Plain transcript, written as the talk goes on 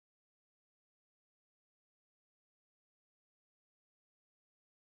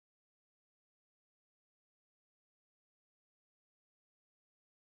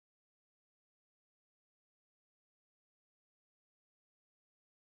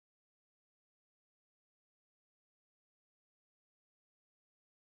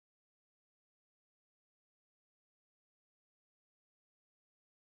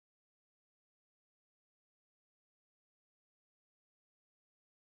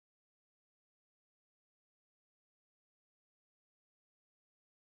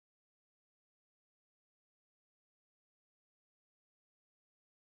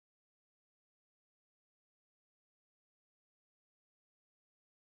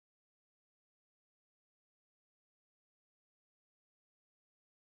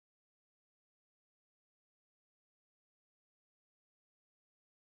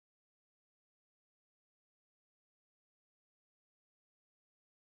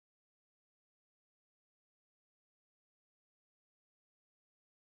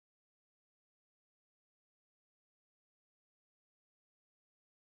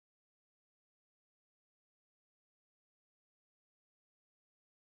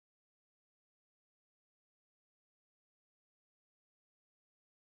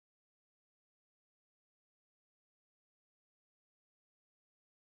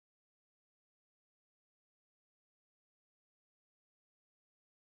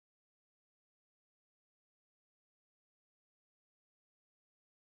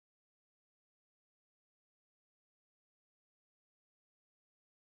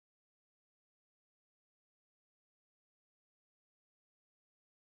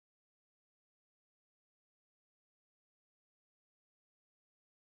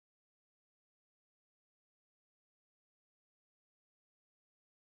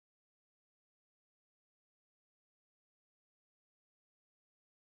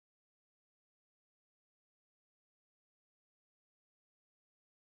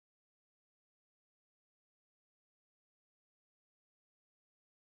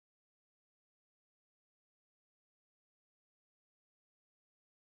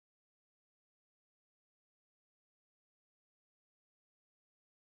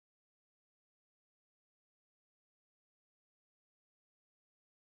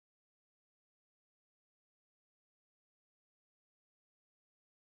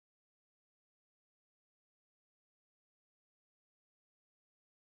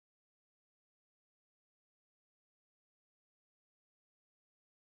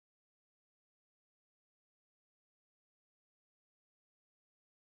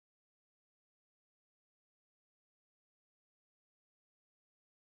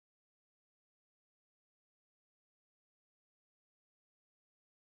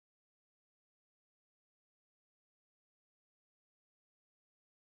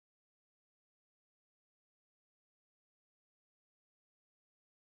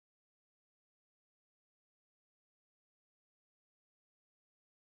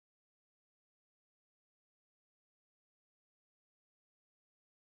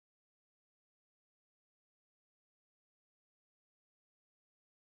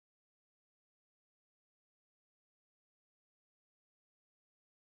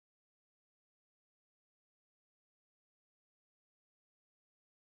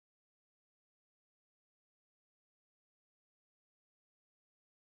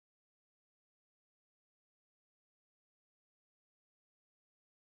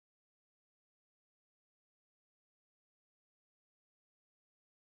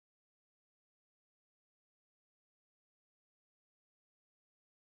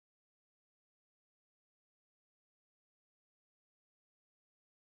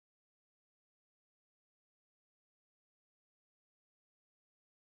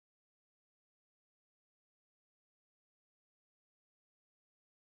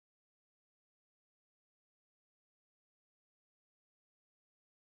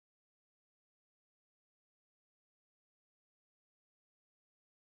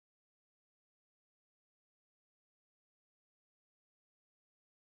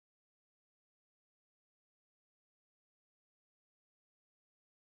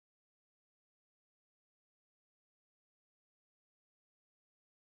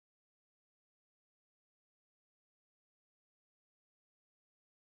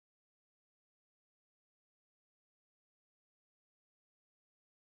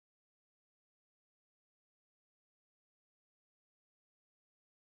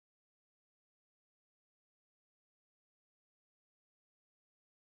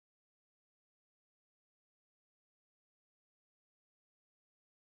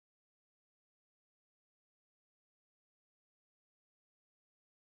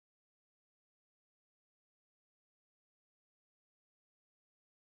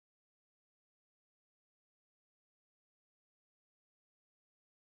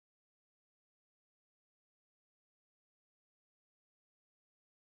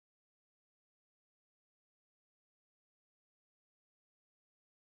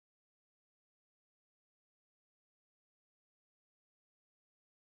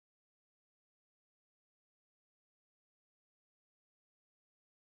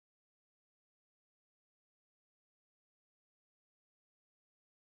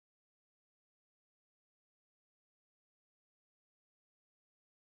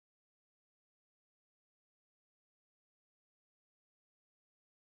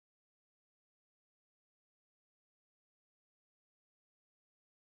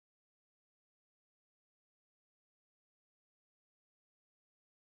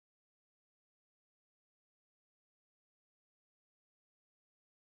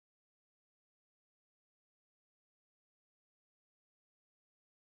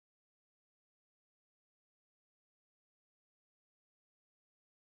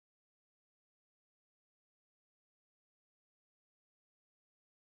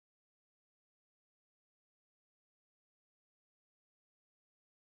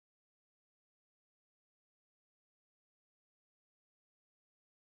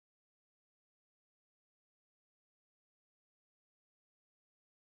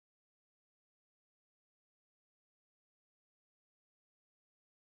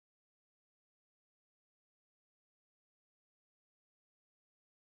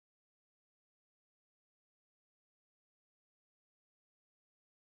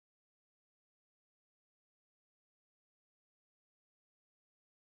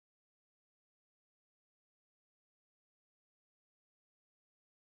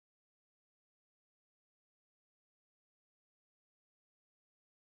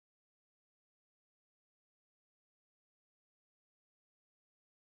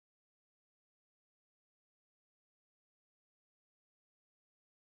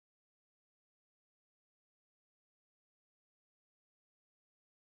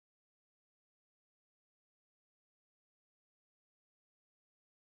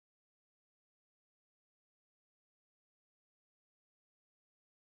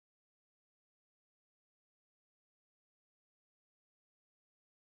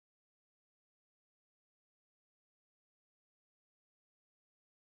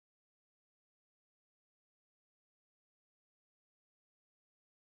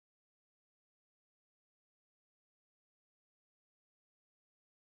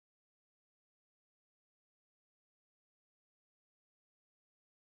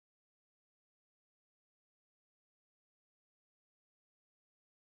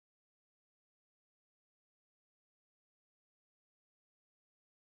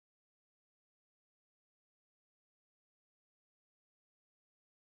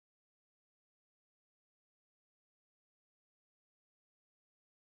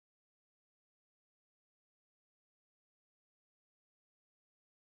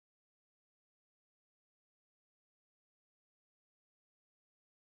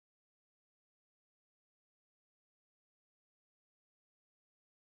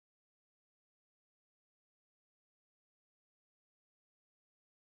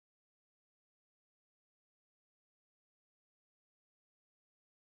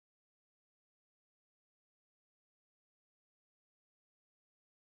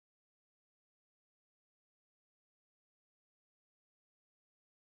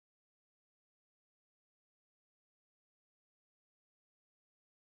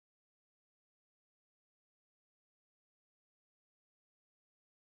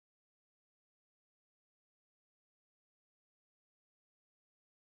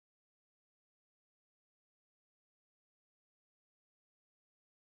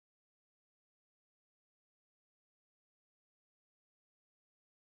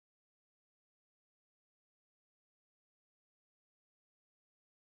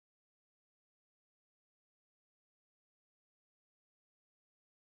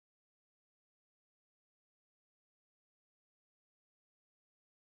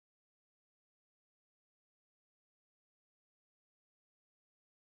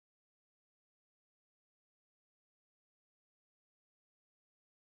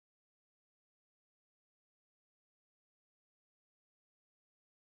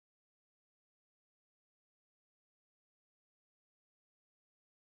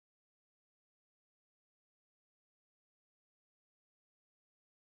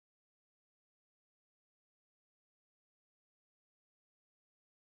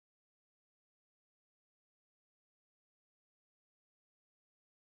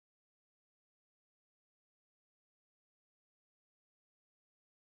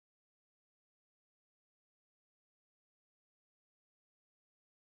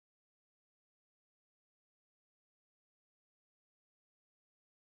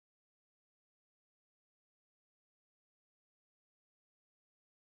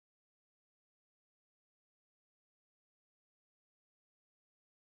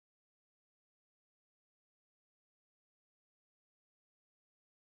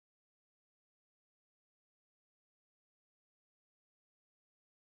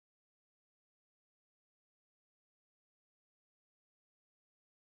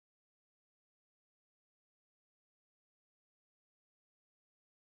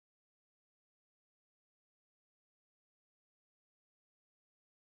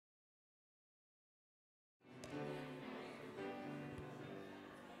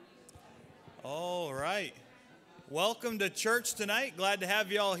Welcome to church tonight. Glad to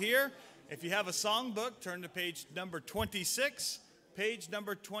have you all here. If you have a songbook, turn to page number 26. Page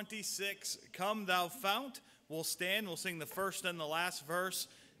number 26, Come Thou Fount. We'll stand. We'll sing the first and the last verse.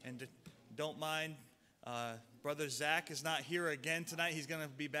 And don't mind, Brother Zach is not here again tonight. He's going to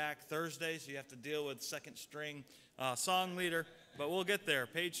be back Thursday, so you have to deal with second string song leader. But we'll get there.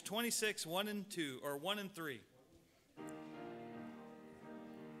 Page 26, 1 and 2, or 1 and 3.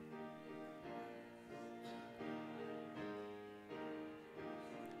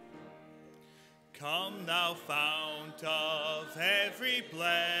 Come thou fount of every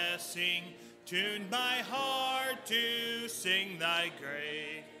blessing, tune my heart to sing thy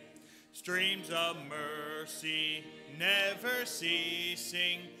great streams of mercy, never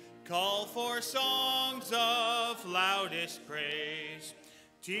ceasing, call for songs of loudest praise.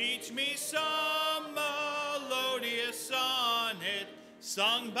 Teach me some melodious sonnet,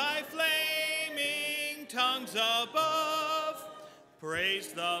 sung by flaming tongues above. Praise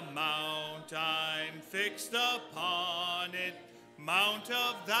the mount I'm fixed upon it, mount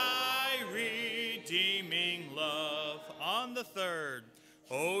of thy redeeming love. On the third,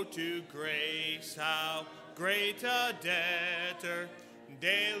 oh, to grace, how great a debtor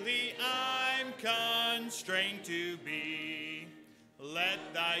daily I'm constrained to be. Let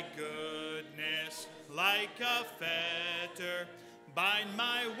thy goodness like a fetter bind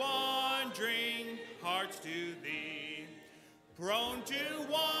my wandering hearts to thee. Prone to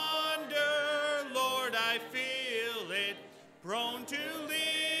wander, Lord, I feel it, prone to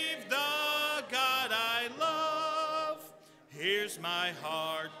leave the God I love. Here's my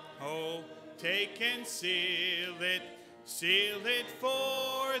heart, oh, take and seal it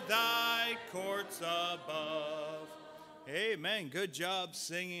for thy courts above. Amen. Good job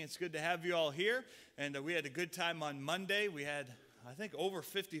singing. It's good to have you all here. And we had a good time on Monday. We had, I think, over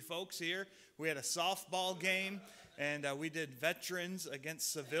 50 folks here. We had a softball game. And we did veterans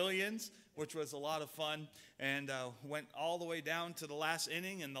against civilians, which was a lot of fun, and went all the way down to the last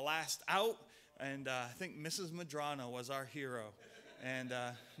inning and the last out. And I think Mrs. Madrano was our hero. And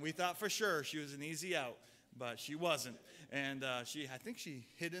we thought for sure she was an easy out, but she wasn't. And I think she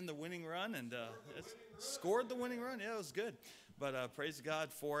hit in the winning run and scored the winning run. Yeah, it was good. But praise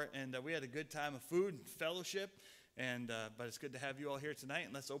God for it. And we had a good time of food and fellowship. But it's good to have you all here tonight,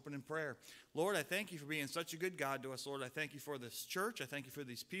 and let's open in prayer. Lord, I thank you for being such a good God to us. Lord, I thank you for this church. I thank you for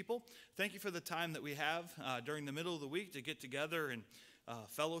these people. Thank you for the time that we have during the middle of the week to get together and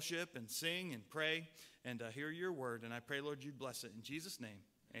fellowship and sing and pray and hear your word. And I pray, Lord, you'd bless it. In Jesus' name,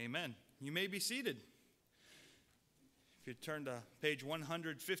 amen. You may be seated. If you turn to page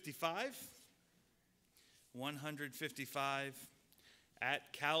 155, 155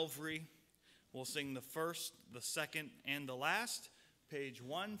 at Calvary. We'll sing the first, the second, and the last, page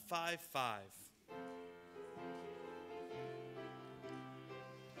 155.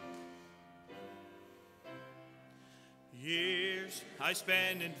 Years I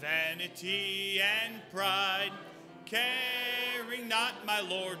spent in vanity and pride, caring not my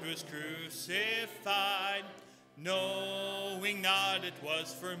Lord was crucified, knowing not it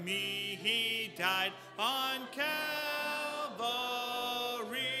was for me he died on Calvary.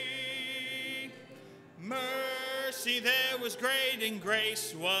 Mercy there was great and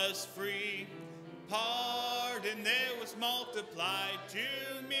grace was free. Pardon there was multiplied to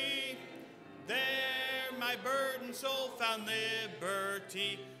me. There my burdened soul found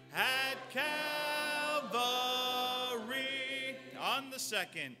liberty at Calvary. On the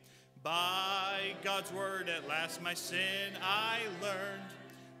second, by God's word at last my sin I learned.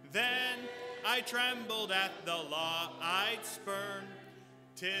 Then I trembled at the law I'd spurned,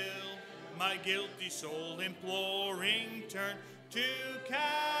 till my guilty soul imploring turned to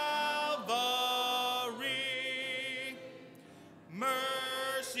Calvary.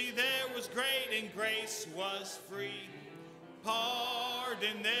 Mercy there was great and grace was free.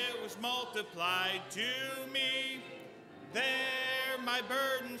 Pardon there was multiplied to me. There my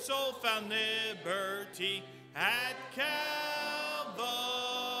burdened soul found liberty at Calvary.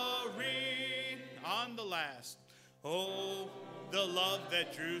 On the last, oh, the love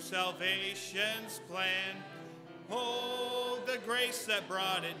that drew salvation's plan. Oh, the grace that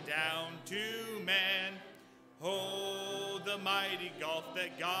brought it down to man. Oh, the mighty gulf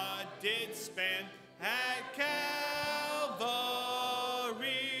that God did span at Calvary.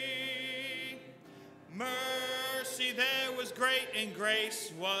 Mercy there was great and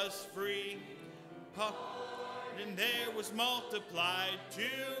grace was free. Pardon there was multiplied to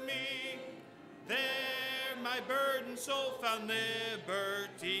me. There my burdened soul found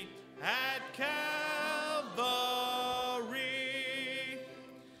liberty at Calvary.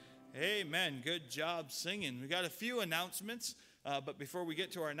 Amen. Amen. Good job singing. We got a few announcements, but before we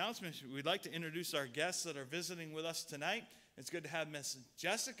get to our announcements, we'd like to introduce our guests that are visiting with us tonight. It's good to have Miss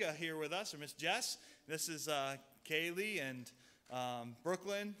Jessica here with us, or Miss Jess. This is Kaylee and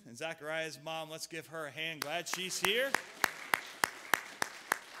Brooklyn and Zachariah's mom. Let's give her a hand. Glad she's here.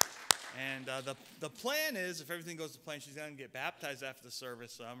 And the plan is, if everything goes to plan, she's going to get baptized after the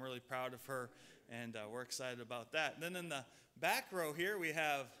service. So I'm really proud of her, and we're excited about that. And then in the back row here, we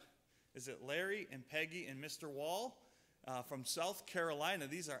have, is it Larry and Peggy and Mr. Wall from South Carolina.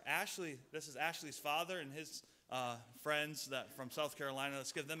 This is Ashley's father and his friends from South Carolina.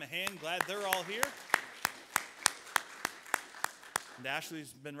 Let's give them a hand. Glad they're all here. And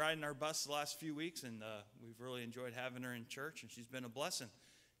Ashley's been riding our bus the last few weeks, and we've really enjoyed having her in church, and she's been a blessing.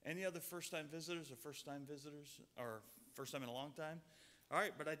 Any other first-time visitors, or first time in a long time? All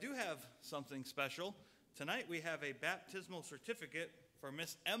right, but I do have something special. Tonight we have a baptismal certificate for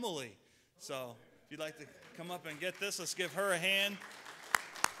Miss Emily. So if you'd like to come up and get this, let's give her a hand.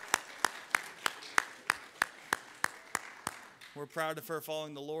 We're proud of her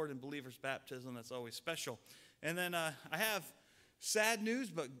following the Lord in believer's baptism. That's always special. And then I have sad news,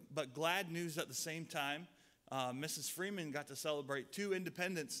 but glad news at the same time. Mrs. Freeman got to celebrate 2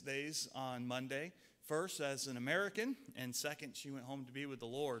 Independence Days on Monday. First, as an American, and second, she went home to be with the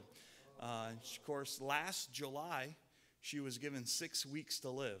Lord. Of course, last July, she was given 6 weeks to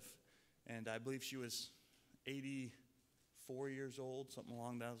live. And I believe she was 84 years old, something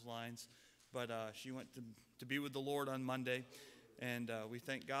along those lines. But she went to be with the Lord on Monday. And we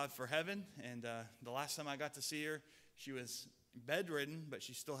thank God for heaven. And the last time I got to see her, she was bedridden, but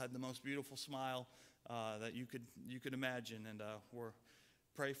she still had the most beautiful smile that you could imagine. And we're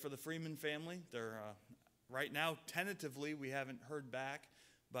pray for the Freeman family. They're right now, tentatively, we haven't heard back,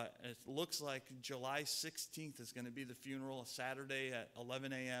 but it looks like July 16th is going to be the funeral, a Saturday at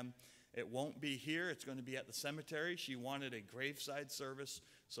 11 a.m. It won't be here. It's going to be at the cemetery. She wanted a graveside service,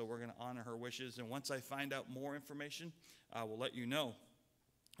 so we're going to honor her wishes. And once I find out more information, I will let you know.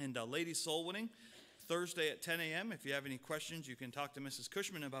 And ladies' soul winning, Thursday at 10 a.m. If you have any questions, you can talk to Mrs.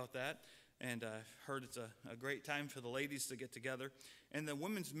 Cushman about that. And I've heard it's a great time for the ladies to get together. And the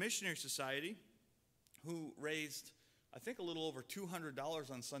Women's Missionary Society, who raised, I think, a little over $200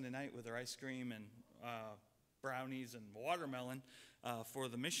 on Sunday night with their ice cream and brownies and watermelon for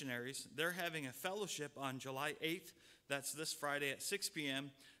the missionaries. They're having a fellowship on July 8th. That's this Friday at 6 p.m.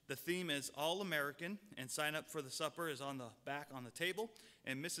 The theme is All American, and sign up for the supper is on the back on the table.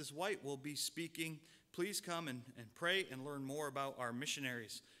 And Mrs. White will be speaking. Please come and pray and learn more about our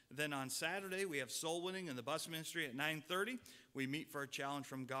missionaries. Then on Saturday, we have soul winning in the bus ministry at 9:30. We meet for a challenge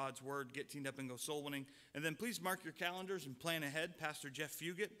from God's Word. Get teamed up and go soul winning. And then please mark your calendars and plan ahead. Pastor Jeff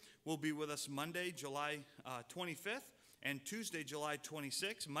Fugit will be with us Monday, July 25th, and Tuesday, July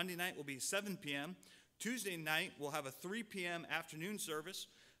 26th. Monday night will be 7 p.m. Tuesday night, we'll have a 3 p.m. afternoon service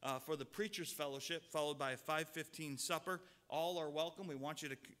for the Preachers Fellowship, followed by a 5:15 supper. All are welcome. We want you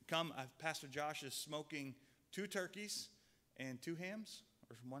to come. Pastor Josh is smoking 2 turkeys and 2 hams.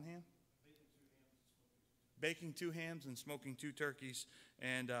 Or 1 ham? Baking 2 hams and smoking 2 turkeys.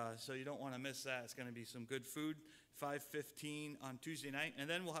 And so you don't want to miss that. It's going to be some good food. 5:15 on Tuesday night. And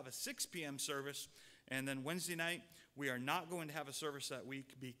then we'll have a 6 p.m. service. And then Wednesday night, we are not going to have a service that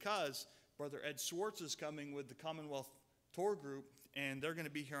week because Brother Ed Swartz is coming with the Commonwealth Tour Group. And they're going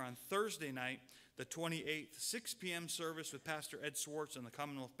to be here on Thursday night, the 28th, 6 p.m. service with Pastor Ed Swartz and the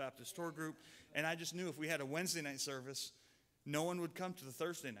Commonwealth Baptist Tour Group. And I just knew if we had a Wednesday night service, no one would come to the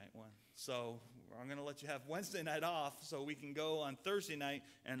Thursday night one. So I'm going to let you have Wednesday night off so we can go on Thursday night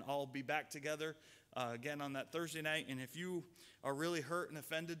and all be back together again on that Thursday night. And if you are really hurt and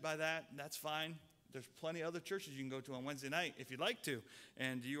offended by that, that's fine. There's plenty of other churches you can go to on Wednesday night if you'd like to,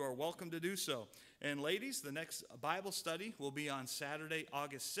 and you are welcome to do so. And ladies, the next Bible study will be on Saturday,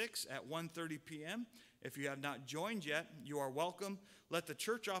 August 6th at 1:30 p.m. If you have not joined yet, you are welcome. Let the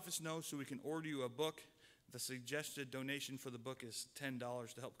church office know so we can order you a book. The suggested donation for the book is $10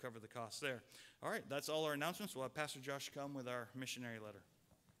 to help cover the cost there. All right, that's all our announcements. We'll have Pastor Josh come with our missionary letter.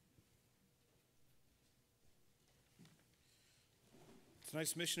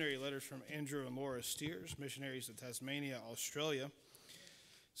 Tonight's missionary letter is from Andrew and Laura Steers, missionaries to Tasmania, Australia. It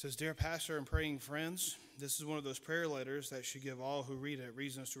says, Dear Pastor and praying friends, this is one of those prayer letters that should give all who read it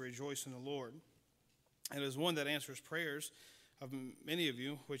reasons to rejoice in the Lord. It is one that answers prayers of many of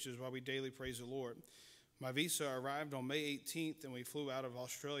you, which is why we daily praise the Lord. My visa arrived on May 18th, and we flew out of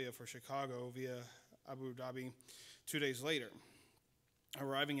Australia for Chicago via Abu Dhabi 2 days later,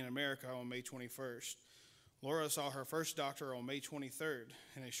 arriving in America on May 21st. Laura saw her first doctor on May 23rd.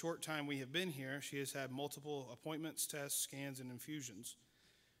 In a short time we have been here, she has had multiple appointments, tests, scans, and infusions.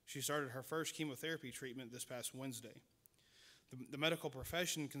 She started her first chemotherapy treatment this past Wednesday. The medical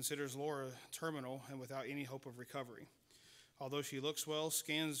profession considers Laura terminal and without any hope of recovery. Although she looks well,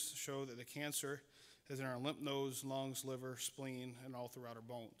 scans show that the cancer is in her lymph nodes, lungs, liver, spleen, and all throughout her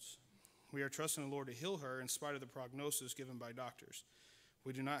bones. We are trusting the Lord to heal her in spite of the prognosis given by doctors.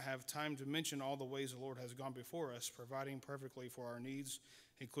 We do not have time to mention all the ways the Lord has gone before us, providing perfectly for our needs,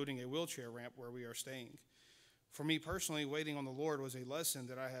 including a wheelchair ramp where we are staying. For me personally, waiting on the Lord was a lesson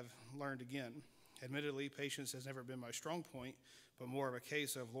that I have learned again. Admittedly, patience has never been my strong point, but more of a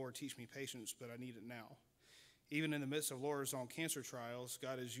case of, Lord, teach me patience, but I need it now. Even in the midst of Laura's own cancer trials,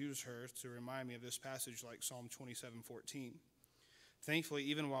 God has used her to remind me of this passage like Psalm 27:14. Thankfully,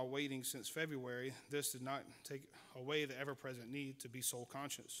 even while waiting since February, this did not take away the ever-present need to be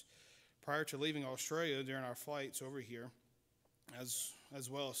soul-conscious. Prior to leaving Australia during our flights over here, as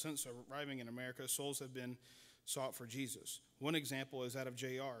well as since arriving in America, souls have been sought for Jesus. One example is that of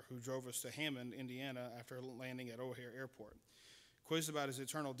JR, who drove us to Hammond, Indiana, after landing at O'Hare Airport. Quizzed about his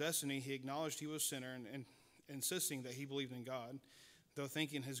eternal destiny, he acknowledged he was a sinner and insisting that he believed in God, though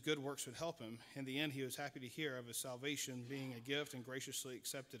thinking his good works would help him. In the end, he was happy to hear of his salvation being a gift and graciously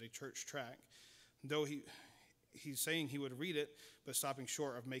accepted a church tract, though he's saying he would read it, but stopping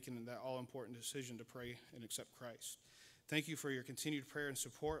short of making that all-important decision to pray and accept Christ. Thank you for your continued prayer and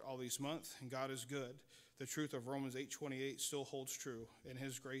support all these months, and God is good. The truth of Romans 8:28 still holds true. In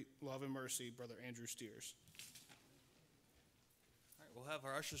his great love and mercy, Brother Andrew Steers. All right, we'll have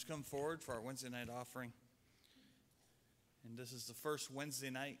our ushers come forward for our Wednesday night offering. And this is the first Wednesday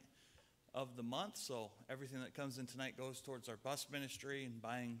night of the month, so everything that comes in tonight goes towards our bus ministry and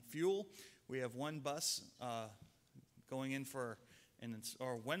buying fuel. We have one bus going in for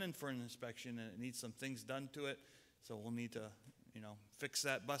went in for an inspection, and it needs some things done to it. So we'll need to, fix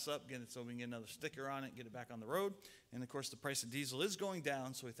that bus up, get it so we can get another sticker on it, get it back on the road. And of course, the price of diesel is going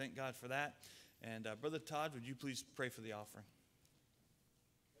down, so we thank God for that. And Brother Todd, would you please pray for the offering?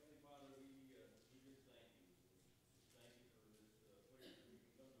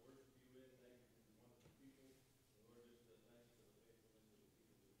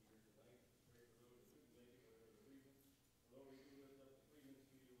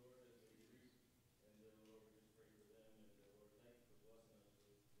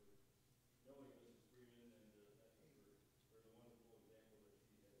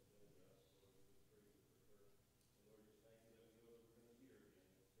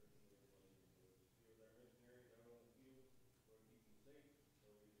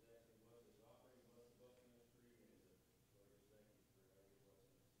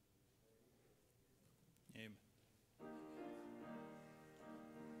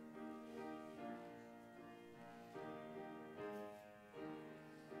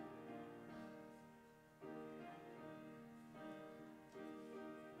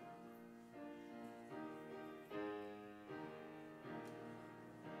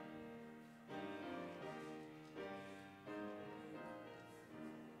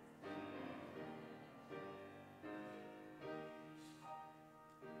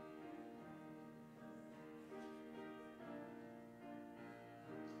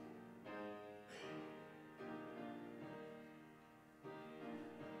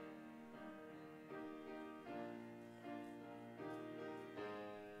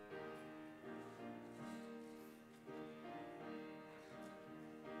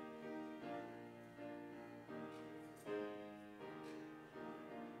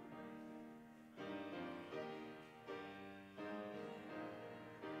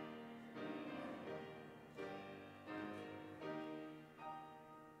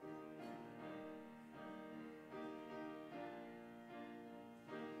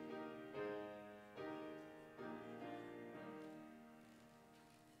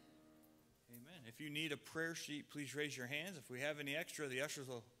 Amen. If you need a prayer sheet, please raise your hands. If we have any extra, the ushers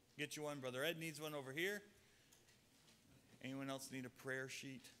will get you one. Brother Ed needs one over here. Anyone else need a prayer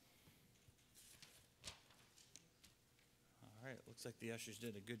sheet? All right, looks like the ushers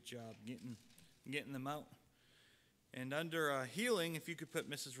did a good job getting them out. And under healing, if you could put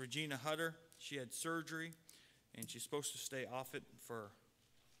Mrs. Regina Hutter. She had surgery, and she's supposed to stay off it for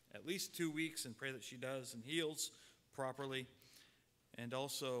at least 2 weeks, and pray that she does and heals properly. And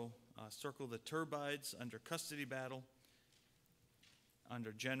also circle the Turbides under custody battle,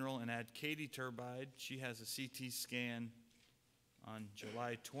 under general, and add Katie Turbide. She has a CT scan on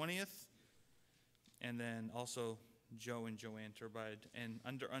July 20th. And then also Joe and Joanne Turbide. And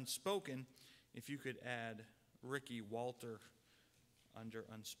under unspoken, if you could add Ricky Walter under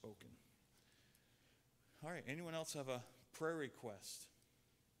unspoken. All right, anyone else have a prayer request?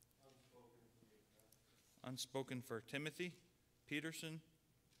 Unspoken for Timothy Peterson.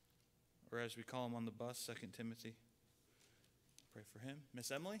 or as we call him on the bus, 2 Timothy. Pray for him.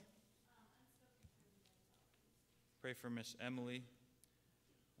 Miss Emily? Pray for Miss Emily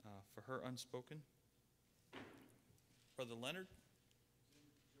for her unspoken. Brother Leonard?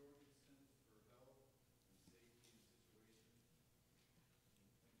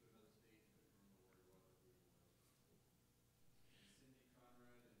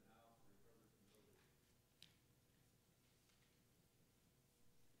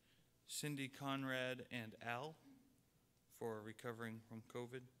 Cindy, Conrad, and Al for recovering from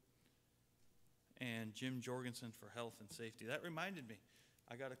COVID. And Jim Jorgensen for health and safety. That reminded me,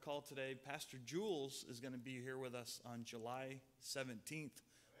 I got a call today. Pastor Jules is going to be here with us on July 17th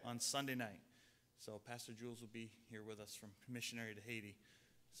on Sunday night. So Pastor Jules will be here with us from missionary to Haiti.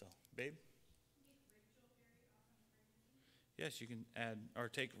 So, babe? Yes, you can add or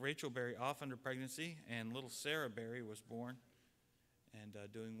take Rachel Berry off under pregnancy, and little Sarah Berry was born and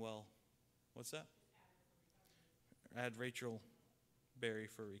doing well. What's that? Add Rachel Berry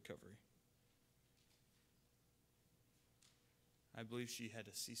for recovery. I believe she had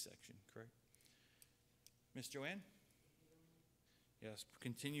a C-section, correct? Miss Joanne? Yes,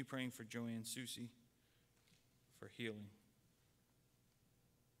 continue praying for Joanne Susie for healing.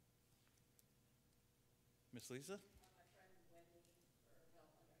 Miss Lisa?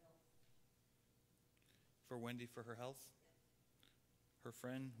 For Wendy for her health? Her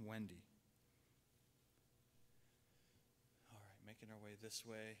friend, Wendy. All right, making our way this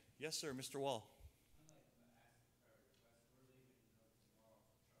way. Yes, sir, Mr. Wall.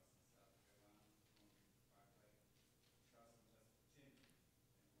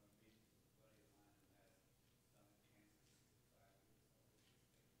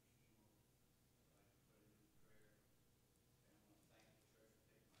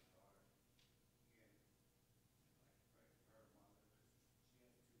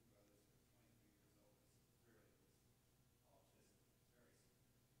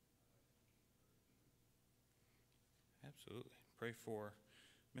 Absolutely. Pray for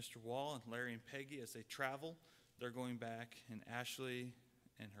Mr. Wall and Larry and Peggy as they travel. They're going back, and Ashley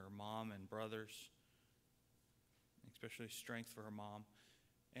and her mom and brothers, especially strength for her mom.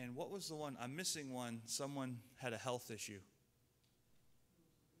 And what was the one? I'm missing one. Someone had a health issue.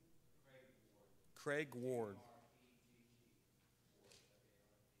 Craig Ward.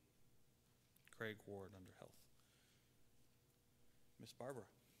 Craig Ward under health. Miss Barbara.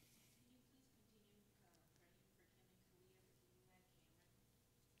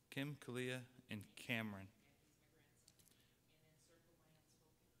 Kim, Kalia, and Cameron.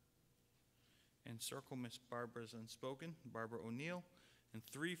 And circle Miss Barbara's unspoken, Barbara O'Neill, and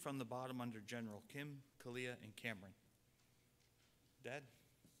 3 from the bottom under general, Kim, Kalia, and Cameron. Dad?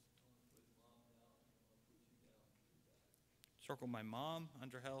 Circle my mom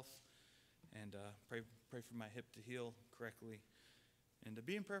under health, and pray for my hip to heal correctly. And to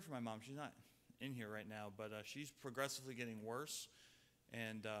be in prayer for my mom. She's not in here right now, but she's progressively getting worse,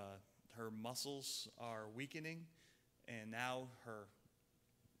 and her muscles are weakening, and now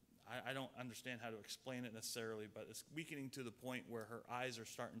I don't understand how to explain it necessarily, but it's weakening to the point where her eyes are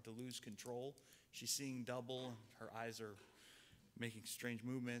starting to lose control. She's seeing double. Her eyes are making strange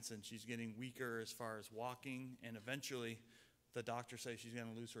movements, and she's getting weaker as far as walking, and eventually the doctor says she's going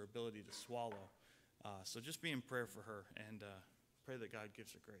to lose her ability to swallow. So just be in prayer for her, and pray that God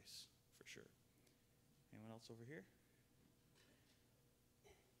gives her grace, for sure. Anyone else over here?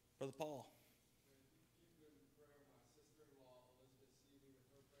 Brother Paul.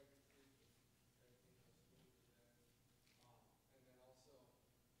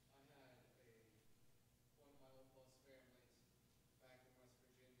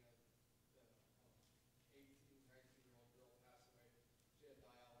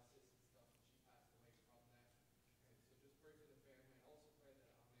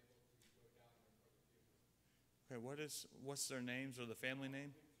 Okay, what's their names or the family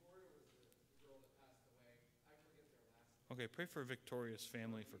name? Okay, pray for Victoria's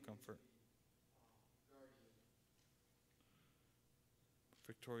family for comfort.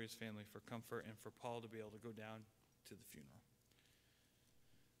 Victoria's family for comfort, and for Paul to be able to go down to the funeral.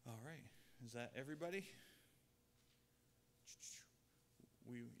 All right, is that everybody?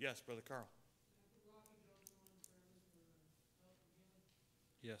 Yes, Brother Carl.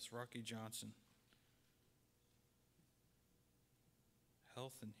 Yes, Rocky Johnson.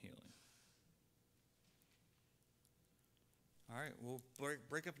 Health and healing. All right, we'll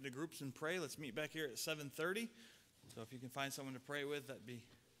break up into groups and pray. Let's meet back here at 7:30. So if you can find someone to pray with, that'd be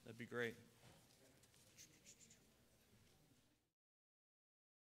great.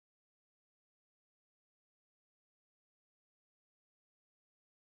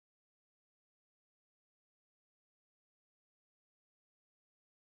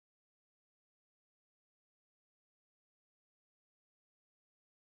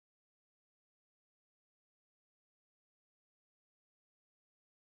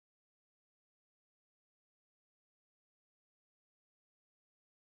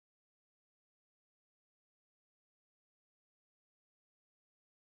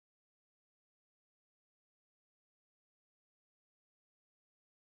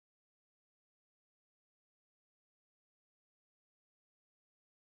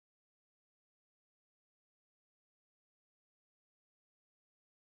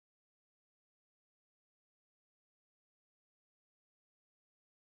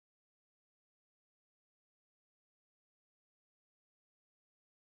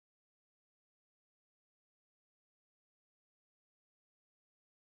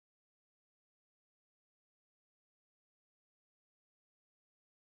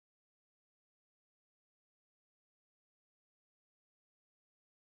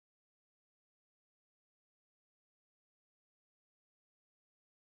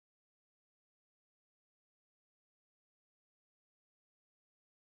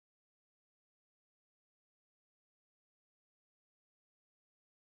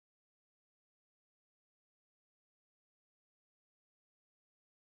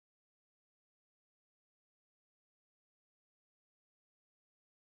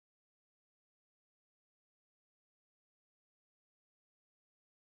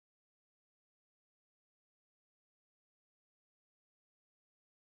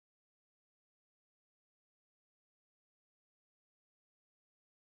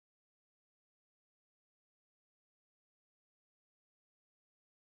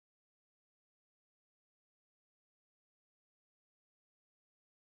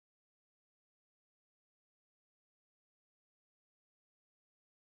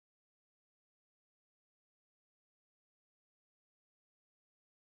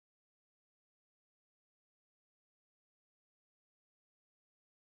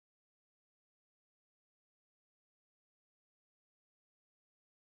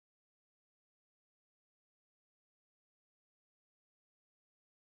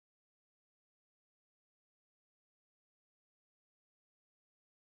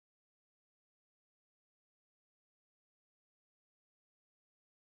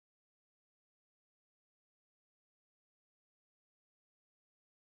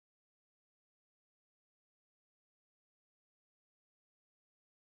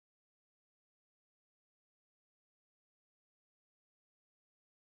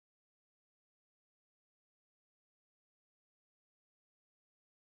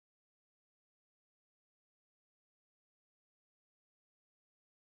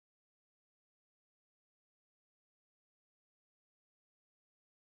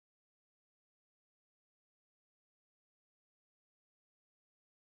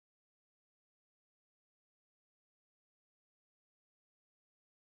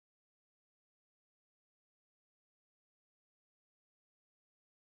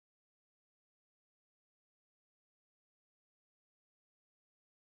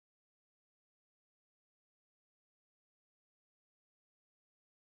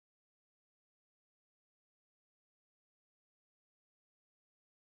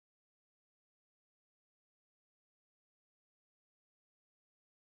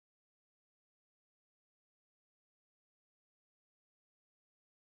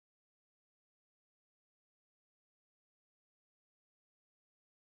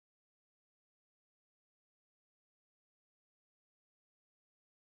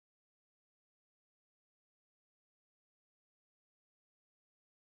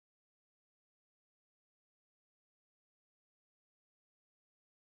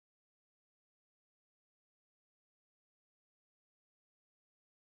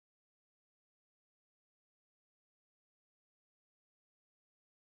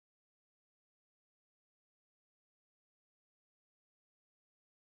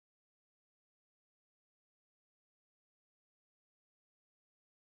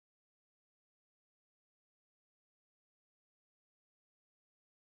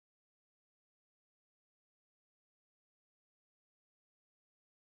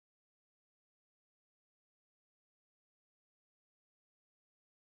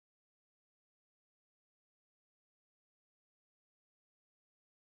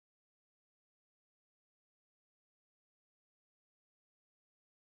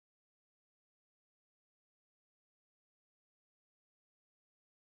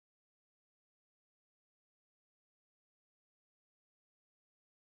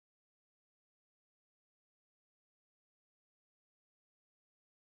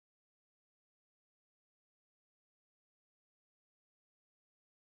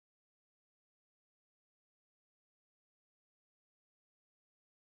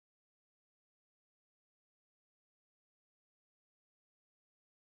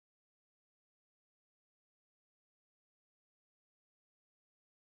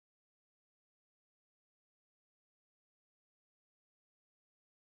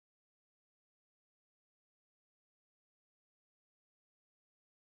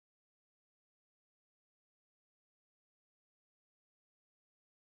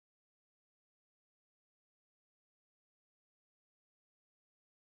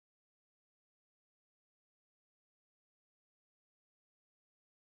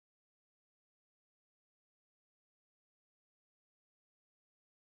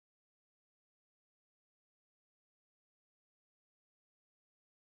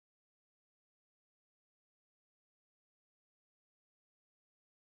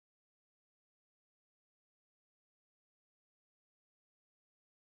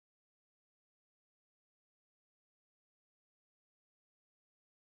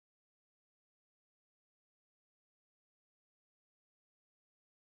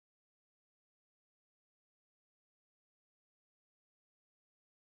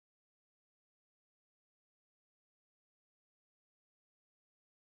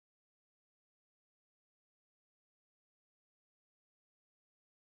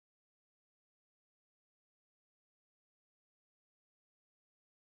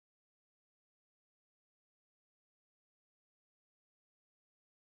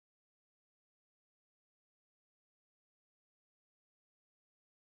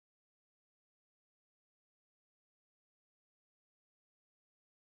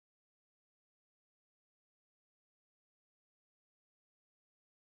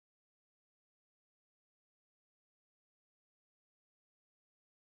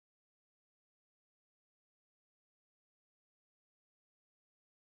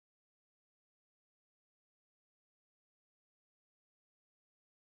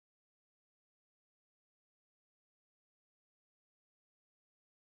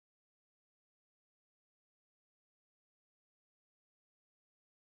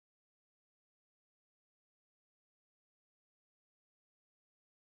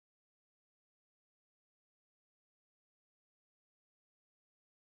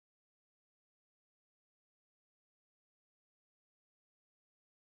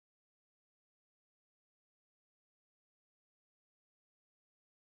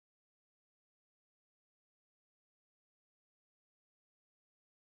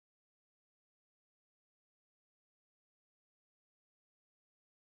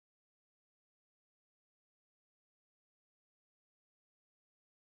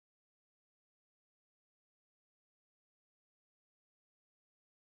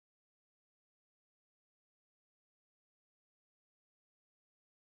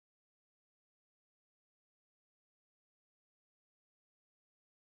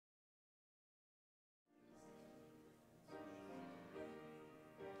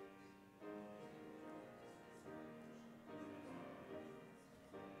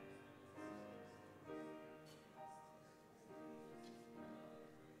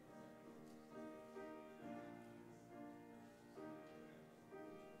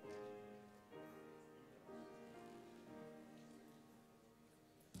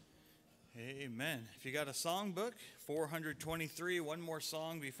 Amen. If you got a songbook, 423, one more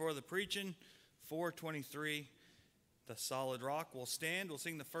song before the preaching, 423, The Solid Rock. We'll stand, we'll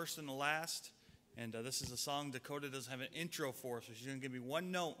sing the first and the last, and this is a song Dakota doesn't have an intro for, so she's going to give me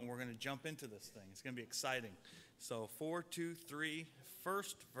one note, and we're going to jump into this thing. It's going to be exciting. So 4, 2, 3,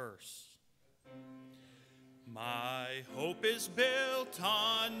 first verse. My hope is built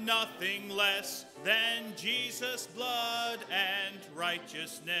on nothing less than Jesus' blood and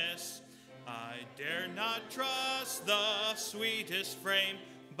righteousness. I dare not trust the sweetest frame,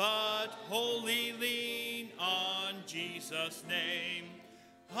 but wholly lean on Jesus' name.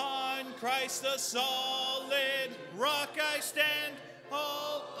 On Christ the solid rock I stand,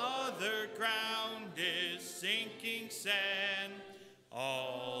 all other ground is sinking sand.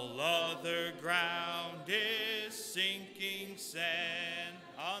 All other ground is sinking sand.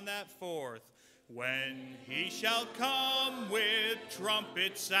 On that fourth, when he shall come with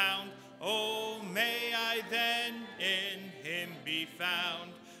trumpet sound, oh, may I then in him be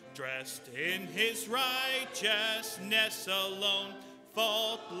found, dressed in his righteousness alone,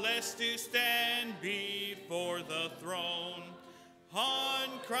 faultless to stand before the throne. On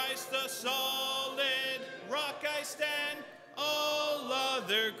Christ the solid rock I stand, all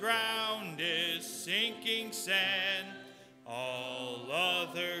other ground is sinking sand. All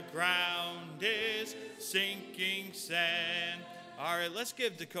other ground is sinking sand. All right, let's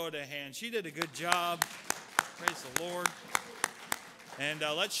give Dakota a hand. She did a good job. Praise the Lord. And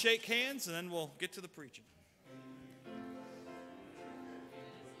let's shake hands, and then we'll get to the preaching.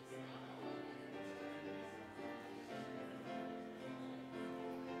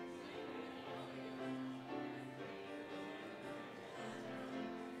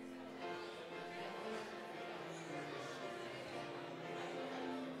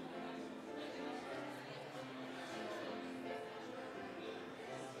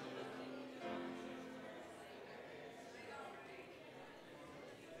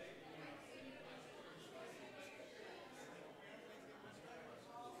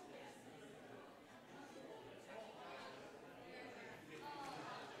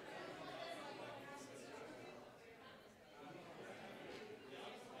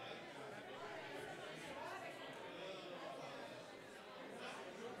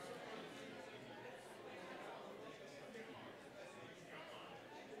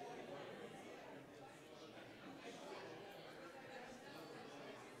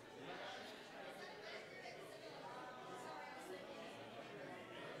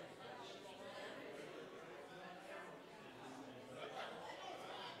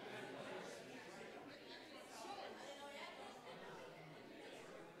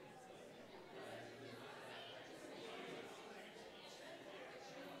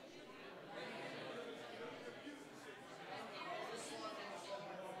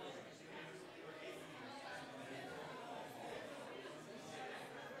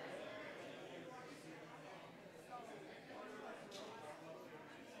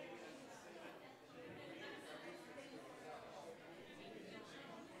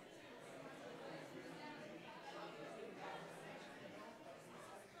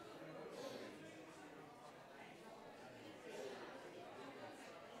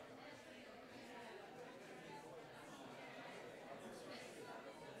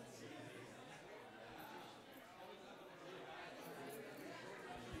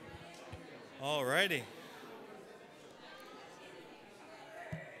 All righty.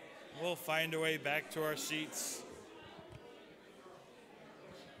 We'll find a way back to our seats.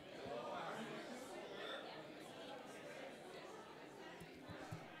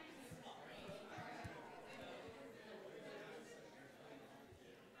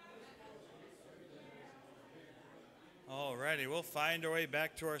 All righty, we'll find our way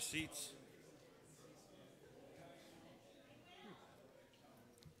back to our seats.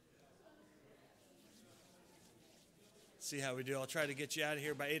 See how we do. I'll try to get you out of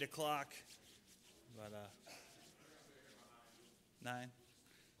here by 8 o'clock. But 9.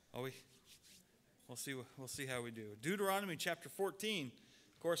 Oh, we'll see how we do. Deuteronomy chapter 14.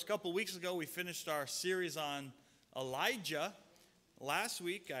 Of course, a couple weeks ago we finished our series on Elijah. Last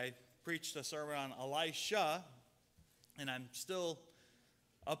week I preached a sermon on Elisha, and I'm still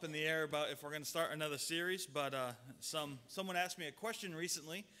up in the air about if we're going to start another series. But someone asked me a question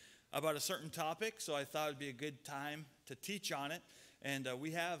recently about a certain topic, so I thought it'd be a good time to teach on it. And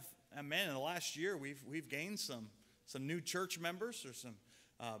we have, man, in the last year we've gained some new church members. There's some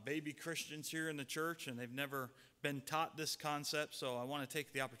baby Christians here in the church, and they've never been taught this concept. So I want to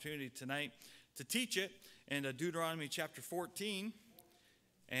take the opportunity tonight to teach it in Deuteronomy chapter 14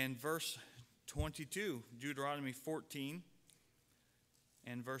 and verse 22. Deuteronomy 14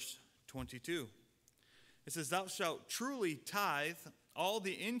 and verse 22. It says, Thou shalt truly tithe all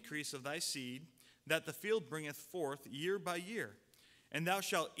the increase of thy seed that the field bringeth forth year by year. And thou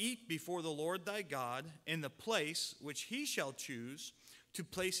shalt eat before the Lord thy God in the place which he shall choose to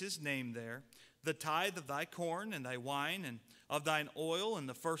place his name there, the tithe of thy corn and thy wine and of thine oil and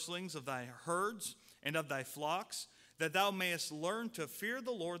the firstlings of thy herds and of thy flocks, that thou mayest learn to fear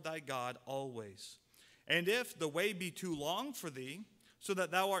the Lord thy God always. And if the way be too long for thee, so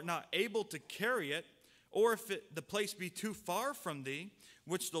that thou art not able to carry it, or if the place be too far from thee,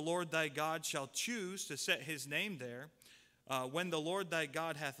 which the Lord thy God shall choose to set his name there, when the Lord thy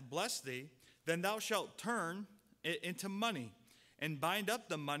God hath blessed thee, then thou shalt turn it into money, and bind up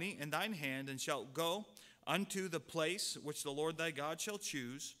the money in thine hand, and shalt go unto the place which the Lord thy God shall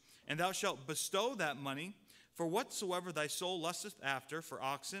choose, and thou shalt bestow that money for whatsoever thy soul lusteth after, for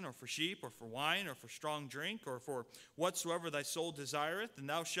oxen, or for sheep, or for wine, or for strong drink, or for whatsoever thy soul desireth, and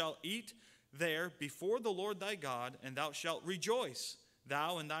thou shalt eat there before the Lord thy God, and thou shalt rejoice,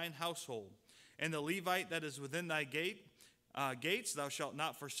 thou and thine household. And the Levite that is within thy gates, thou shalt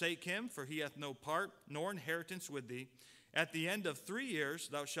not forsake him, for he hath no part nor inheritance with thee. At the end of 3 years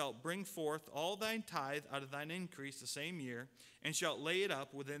thou shalt bring forth all thine tithe out of thine increase the same year, and shalt lay it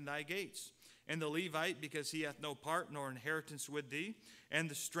up within thy gates. And the Levite, because he hath no part nor inheritance with thee, and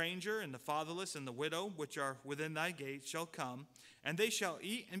the stranger, and the fatherless, and the widow, which are within thy gates, shall come, and they shall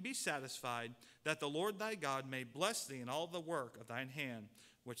eat and be satisfied, that the Lord thy God may bless thee in all the work of thine hand,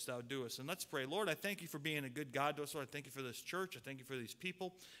 which thou doest. And let's pray. Lord, I thank you for being a good God to us. Lord, I thank you for this church. I thank you for these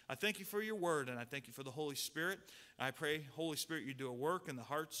people. I thank you for your word, and I thank you for the Holy Spirit. I pray, Holy Spirit, you do a work in the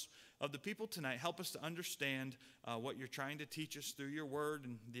hearts of the people tonight. Help us to understand what you're trying to teach us through your word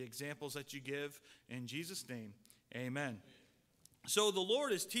and the examples that you give. In Jesus' name, amen. So the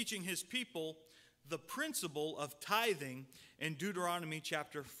Lord is teaching his people the principle of tithing in Deuteronomy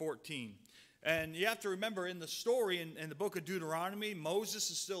chapter 14. And you have to remember, in the story in the book of Deuteronomy, Moses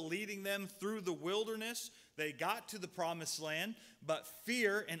is still leading them through the wilderness. They got to the promised land, but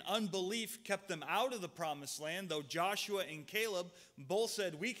fear and unbelief kept them out of the promised land, though Joshua and Caleb both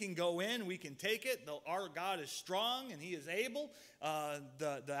said, we can go in, we can take it. Our God is strong and he is able.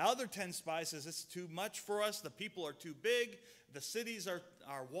 The other 10 spies says, it's too much for us. The people are too big. The cities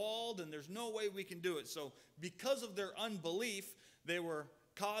are walled, and there's no way we can do it. So because of their unbelief, they were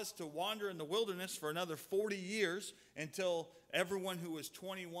caused to wander in the wilderness for another 40 years until everyone who was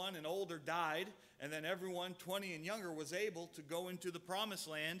 21 and older died, and then everyone 20 and younger was able to go into the promised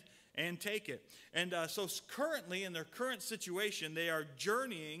land and take it. And so currently, in their current situation, they are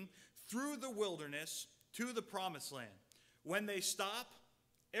journeying through the wilderness to the promised land. When they stop,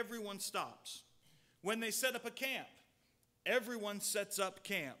 everyone stops. When they set up a camp, everyone sets up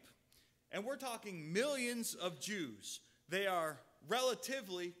camp. And we're talking millions of Jews. They are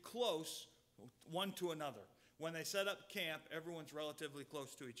relatively close one to another. When they set up camp, everyone's relatively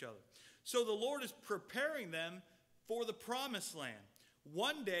close to each other. So the Lord is preparing them for the promised land.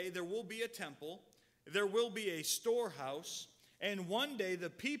 One day there will be a temple, there will be a storehouse, and one day the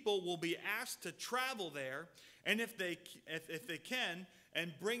people will be asked to travel there, and if they can,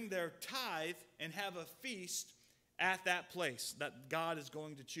 and bring their tithe and have a feast at that place that God is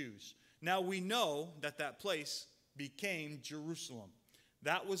going to choose. Now we know that that place became Jerusalem.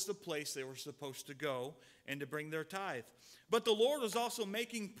 That was the place they were supposed to go and to bring their tithe. But the Lord was also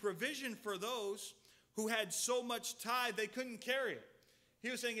making provision for those who had so much tithe they couldn't carry it. He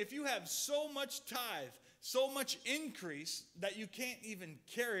was saying, if you have so much tithe, so much increase that you can't even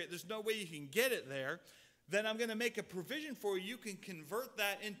carry it, there's no way you can get it there, then I'm going to make a provision for you. You can convert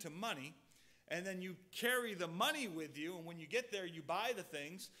that into money, and then you carry the money with you, and when you get there, you buy the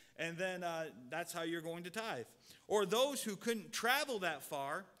things, and then that's how you're going to tithe. Or those who couldn't travel that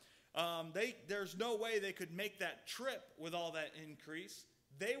far, there's no way they could make that trip with all that increase.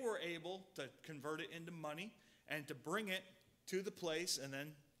 They were able to convert it into money and to bring it to the place and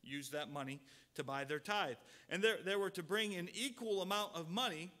then use that money to buy their tithe. And they were to bring an equal amount of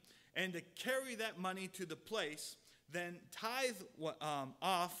money and to carry that money to the place, then tithe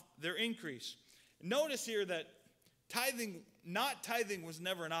off their increase. Notice here that not tithing was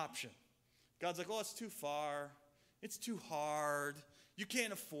never an option. God's like, oh, it's too far. It's too hard. You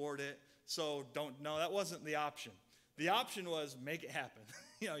can't afford it. So no, that wasn't the option. The option was make it happen.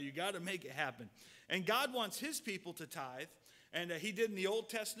 You got to make it happen. And God wants his people to tithe. And he did in the Old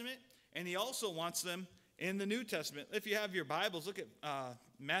Testament. And he also wants them in the New Testament. If you have your Bibles, look at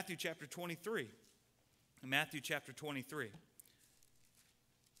Matthew chapter 23. Matthew chapter 23.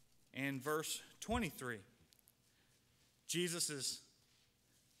 And verse 23. Jesus is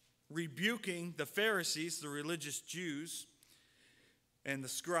rebuking the Pharisees, the religious Jews. and the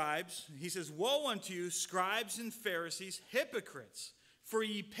scribes. He says, "Woe unto you, scribes and Pharisees, hypocrites! For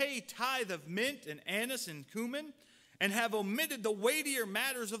ye pay tithe of mint and anise and cumin, and have omitted the weightier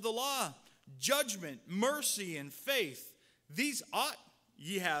matters of the law, judgment, mercy, and faith. These ought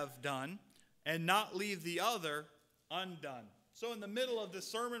ye have done, and not leave the other undone." So in the middle of this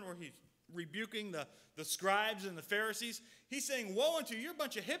sermon where he's rebuking the scribes and the Pharisees, he's saying, woe unto you, you're a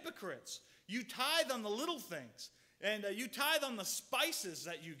bunch of hypocrites. You tithe on the little things, and you tithe on the spices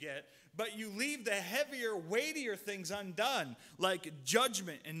that you get, but you leave the heavier, weightier things undone, like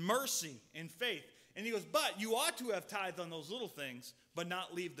judgment and mercy and faith. And he goes, but you ought to have tithed on those little things, but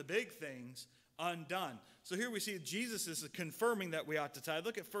not leave the big things undone. So here we see Jesus is confirming that we ought to tithe.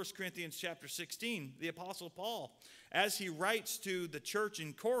 Look at 1 Corinthians chapter 16, the Apostle Paul, as he writes to the church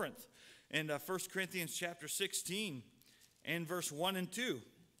in Corinth, in 1 Corinthians chapter 16 and verse 1 and 2.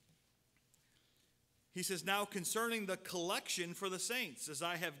 He says, "Now concerning the collection for the saints, as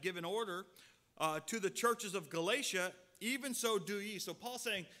I have given order to the churches of Galatia, even so do ye." So Paul's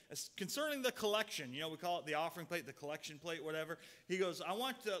saying, concerning the collection, we call it the offering plate, the collection plate, whatever. He goes, I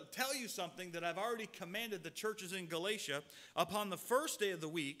want to tell you something that I've already commanded the churches in Galatia. Upon the first day of the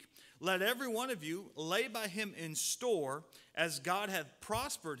week, let every one of you lay by him in store, as God hath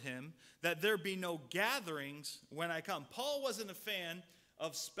prospered him, that there be no gatherings when I come. Paul wasn't a fan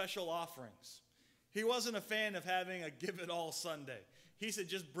of special offerings. He wasn't a fan of having a give it all Sunday. He said,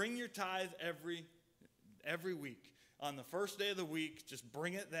 just bring your tithe every week. On the first day of the week, just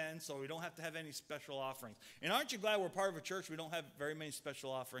bring it then, so we don't have to have any special offerings. And aren't you glad we're part of a church we don't have very many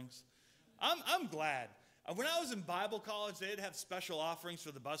special offerings? I'm glad. When I was in Bible college, they'd have special offerings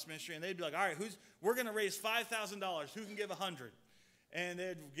for the bus ministry, and they'd be like, all right, we're going to raise $5,000. Who can give 100? And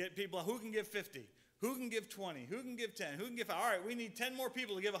they'd get people, who can give 50? Who can give 20? Who can give 10? Who can give 5? All right, we need 10 more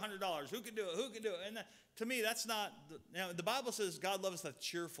people to give $100. Who can do it? Who can do it? And to me, that's not, the Bible says God loves a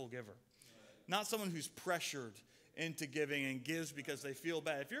cheerful giver, not someone who's pressured into giving and gives because they feel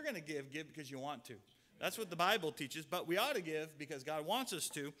bad. If you're going to give because you want to. That's what the Bible teaches, but we ought to give because God wants us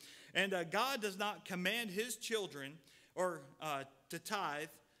to. And God does not command his children or to tithe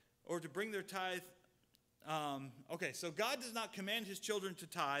or to bring their tithe. So God does not command his children to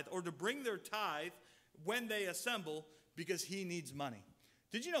tithe or to bring their tithe when they assemble because he needs money.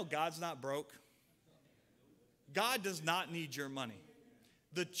 Did you know God's not broke? God does not need your money.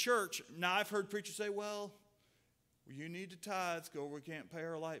 The church, now I've heard preachers say, well, you need to tithe, we can't pay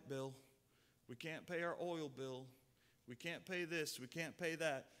our light bill. We can't pay our oil bill. We can't pay this. We can't pay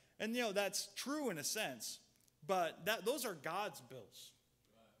that. And, that's true in a sense, but those are God's bills.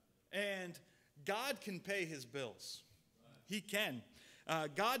 And God can pay his bills. He can.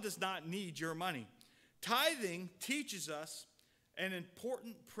 God does not need your money. Tithing teaches us an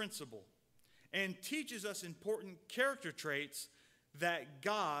important principle and teaches us important character traits that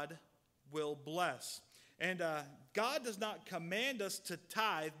God will bless. And God does not command us to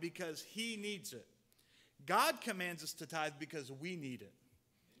tithe because he needs it. God commands us to tithe because we need it.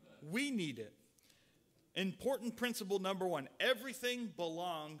 We need it. Important principle number 1, everything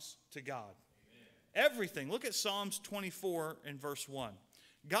belongs to God. Everything. Look at Psalms 24 and verse 1.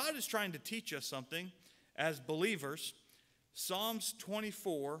 God is trying to teach us something as believers. Psalms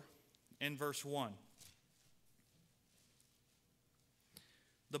 24 and verse 1.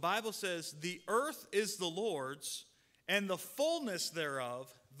 The Bible says, the earth is the Lord's, and the fullness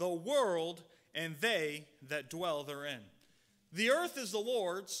thereof, the world, and they that dwell therein. The earth is the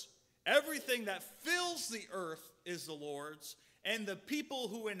Lord's. Everything that fills the earth is the Lord's, and the people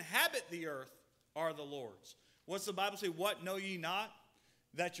who inhabit the earth are the Lord's. What's the Bible say? What know ye not?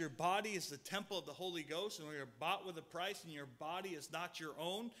 That your body is the temple of the Holy Ghost, and we are bought with a price, and your body is not your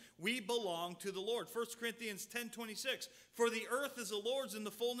own. We belong to the Lord. 1 Corinthians 10:26. For the earth is the Lord's and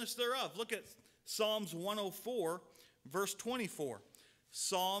the fullness thereof. Look at Psalms 104, verse 24.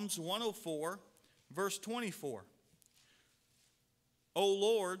 Psalms 104, verse 24. O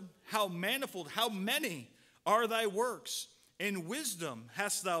Lord, how manifold, how many are thy works. In wisdom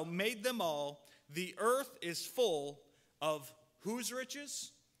hast thou made them all. The earth is full of whose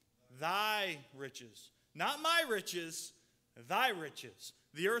riches? Thy riches. Not my riches, thy riches.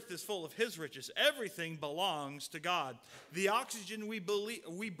 The earth is full of his riches. Everything belongs to God. The oxygen we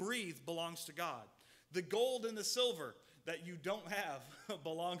breathe belongs to God. The gold and the silver that you don't have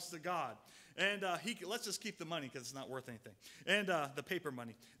belongs to God. And let's just keep the money because it's not worth anything. And the paper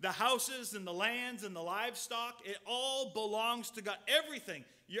money. The houses and the lands and the livestock, it all belongs to God. Everything.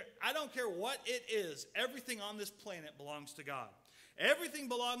 I don't care what it is. Everything on this planet belongs to God. Everything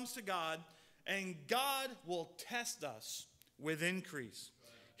belongs to God, and God will test us with increase.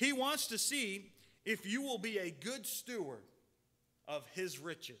 He wants to see if you will be a good steward of his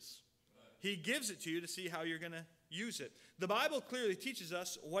riches. He gives it to you to see how you're going to use it. The Bible clearly teaches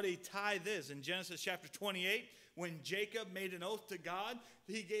us what a tithe is. In Genesis chapter 28, when Jacob made an oath to God,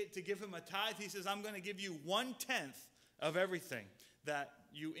 to give him a tithe, he says, I'm going to give you 1/10 of everything that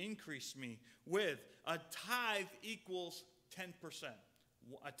you increase me with. A tithe equals 10%.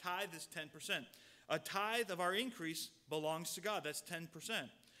 A tithe is 10%. A tithe of our increase belongs to God. That's 10%.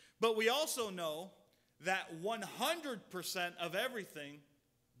 But we also know that 100% of everything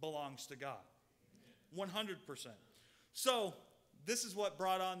belongs to God. 100%. So this is what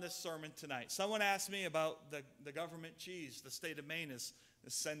brought on this sermon tonight. Someone asked me about the government cheese the state of Maine is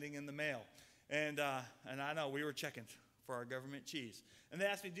sending in the mail. And I know we were checking for our government cheese. And they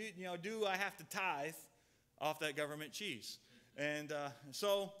asked me, do I have to tithe off that government cheese? And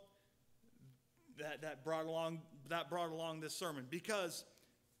so that brought along this sermon, because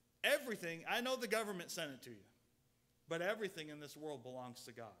everything, I know the government sent it to you, but everything in this world belongs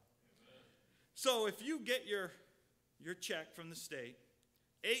to God. Amen. So if you get your check from the state,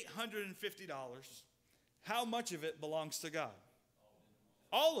 $850, how much of it belongs to God?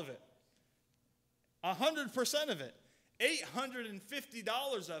 All of it. 100% of it.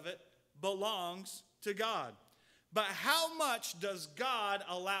 $850 of it belongs to God. But how much does God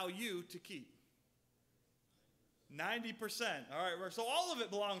allow you to keep? 90%. All right, so all of it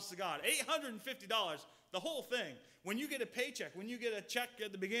belongs to God. $850, the whole thing. When you get a paycheck, when you get a check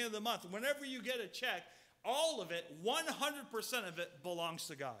at the beginning of the month, whenever you get a check, all of it, 100% of it belongs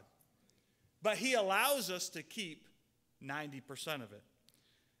to God. But he allows us to keep 90% of it.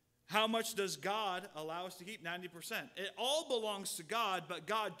 How much does God allow us to keep? 90%. It all belongs to God, but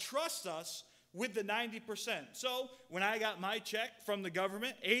God trusts us with the 90%. So when I got my check from the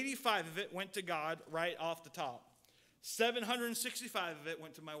government, 85 of it went to God right off the top. 765 of it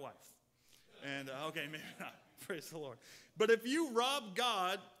went to my wife. And, okay, maybe not. Praise the Lord. But if you rob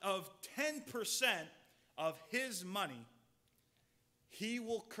God of 10% of his money, he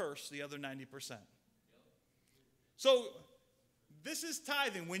will curse the other 90%. So this is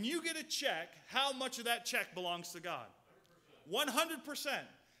tithing. When you get a check, how much of that check belongs to God? 100%.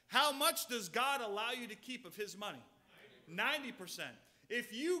 How much does God allow you to keep of his money? 90%.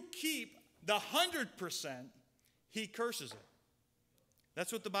 If you keep the 100%, he curses it.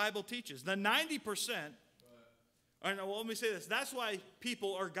 That's what the Bible teaches. The 90%, let me say this. That's why people,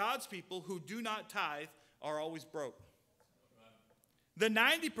 or God's people, who do not tithe are always broke. The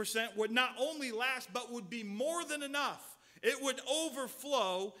 90% would not only last, but would be more than enough. It would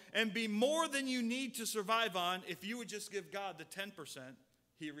overflow and be more than you need to survive on if you would just give God the 10%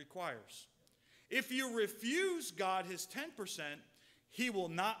 he requires. If you refuse God his 10%, he will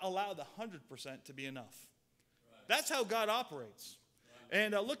not allow the 100% to be enough. That's how God operates.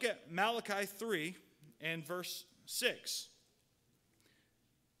 And look at Malachi 3 and verse 6.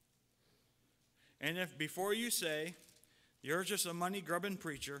 And if before you say, you're just a money-grubbing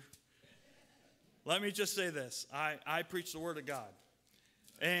preacher, let me just say this. I preach the word of God.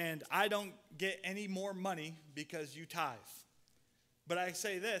 And I don't get any more money because you tithe. But I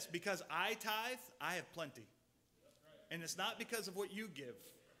say this, because I tithe, I have plenty. And it's not because of what you give.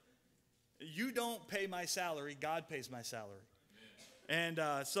 You don't pay my salary, God pays my salary. And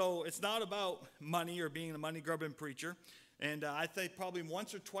so it's not about money or being a money-grubbing preacher. And I think probably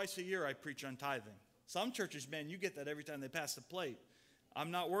once or twice a year I preach on tithing. Some churches, man, you get that every time they pass the plate.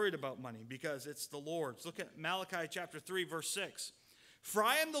 I'm not worried about money because it's the Lord's. Look at Malachi chapter 3, verse 6. For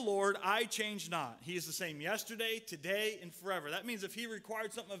I am the Lord, I change not. He is the same yesterday, today, and forever. That means if he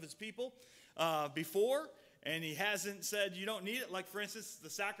required something of his people before, and he hasn't said you don't need it, like for instance the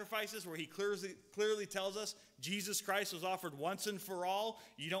sacrifices where he clearly tells us Jesus Christ was offered once and for all.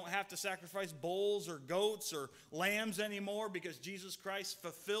 You don't have to sacrifice bulls or goats or lambs anymore because Jesus Christ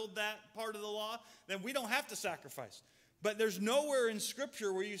fulfilled that part of the law. Then we don't have to sacrifice. But there's nowhere in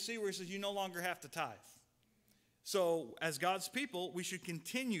Scripture where he says you no longer have to tithe. So as God's people, we should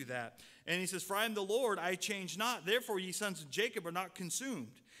continue that. And he says, for I am the Lord, I change not. Therefore ye sons of Jacob are not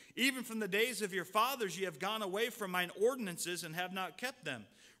consumed. Even from the days of your fathers ye have gone away from mine ordinances and have not kept them.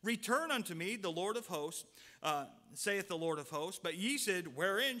 Return unto me, the Lord of hosts, saith the Lord of hosts. But ye said,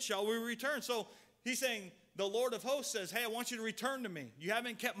 wherein shall we return? So he's saying, the Lord of hosts says, hey, I want you to return to me. You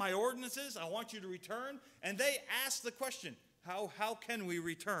haven't kept my ordinances. I want you to return. And they ask the question, how can we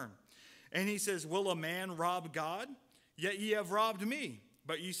return? And he says, will a man rob God? Yet ye have robbed me.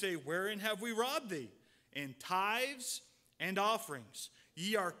 But ye say, wherein have we robbed thee? In tithes and offerings.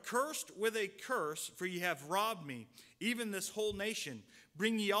 Ye are cursed with a curse, for ye have robbed me, even this whole nation.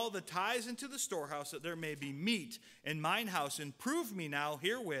 Bring ye all the tithes into the storehouse, that there may be meat in mine house. And prove me now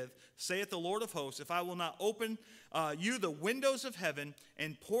herewith, saith the Lord of hosts, if I will not open you the windows of heaven,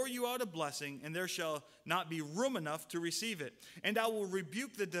 and pour you out a blessing, and there shall not be room enough to receive it. And I will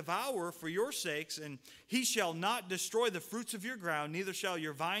rebuke the devourer for your sakes, and he shall not destroy the fruits of your ground, neither shall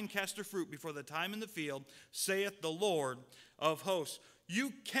your vine cast her fruit before the time in the field, saith the Lord of hosts.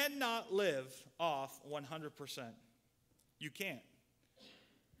 You cannot live off 100%. You can't.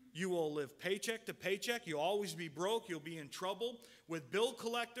 You will live paycheck to paycheck. You'll always be broke. You'll be in trouble. With bill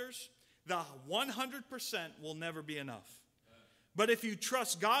collectors, the 100% will never be enough. But if you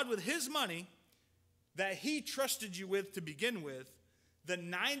trust God with his money that he trusted you with to begin with, the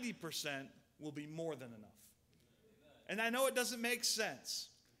 90% will be more than enough. And I know it doesn't make sense,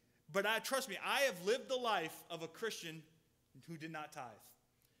 but trust me, I have lived the life of a Christian who did not tithe.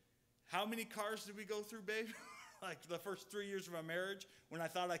 How many cars did we go through, babe? Like the first 3 years of our marriage, when I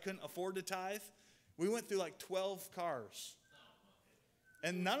thought I couldn't afford to tithe, we went through like 12 cars.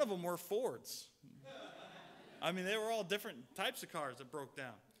 And none of them were Fords. I mean, they were all different types of cars that broke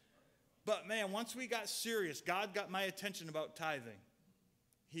down. But man, once we got serious, God got my attention about tithing.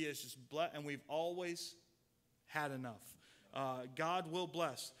 He is just blessed, and we've always had enough. God will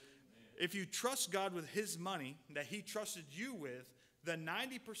bless. If you trust God with his money that he trusted you with, the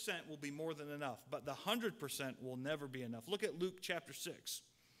 90% will be more than enough, but the 100% will never be enough. Look at Luke chapter 6.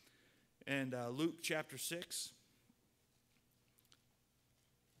 And Luke chapter 6,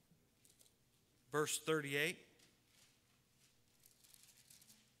 verse 38.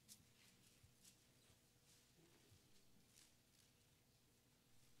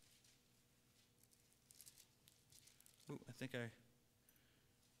 Ooh, I think I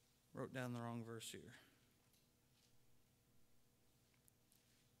wrote down the wrong verse here.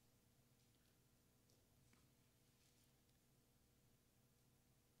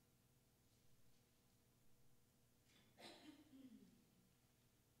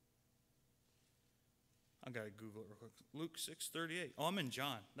 I've got to Google it real quick. Luke 6:38. Oh, I'm in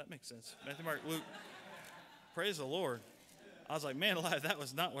John. That makes sense. Matthew, Mark, Luke. Praise the Lord. I was like, man alive, that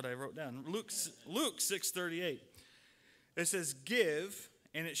was not what I wrote down. Luke 6:38. It says, give,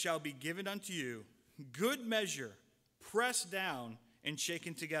 and it shall be given unto you. Good measure, pressed down and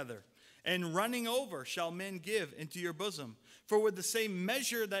shaken together. And running over shall men give into your bosom. For with the same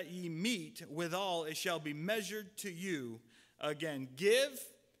measure that ye meet withal, it shall be measured to you. Again, give,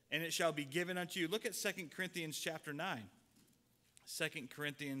 and it shall be given unto you. Look at 2 Corinthians chapter 9. 2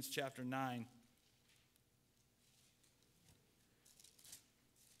 Corinthians chapter 9.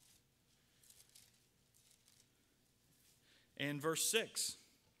 And verse 6.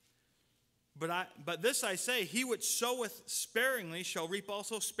 But this I say, he which soweth sparingly shall reap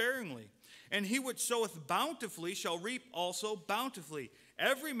also sparingly. And he which soweth bountifully shall reap also bountifully.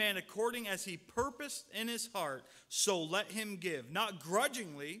 Every man according as he purposed in his heart, so let him give, not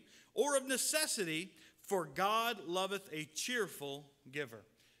grudgingly or of necessity, for God loveth a cheerful giver.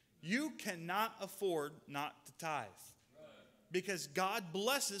 You cannot afford not to tithe, because God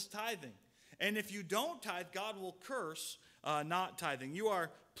blesses tithing. And if you don't tithe, God will curse not tithing. You are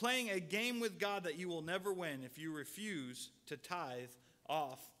playing a game with God that you will never win if you refuse to tithe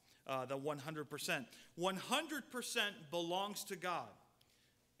off the 100%. 100% belongs to God,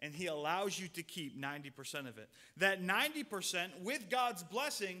 and he allows you to keep 90% of it. That 90% with God's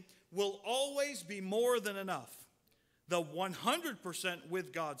blessing will always be more than enough. The 100%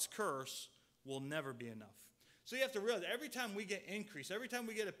 with God's curse will never be enough. So you have to realize every time we get increase, every time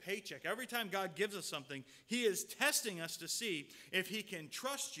we get a paycheck, every time God gives us something, he is testing us to see if he can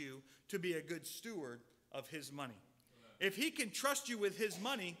trust you to be a good steward of his money. If he can trust you with his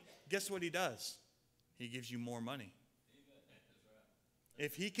money, guess what he does? He gives you more money.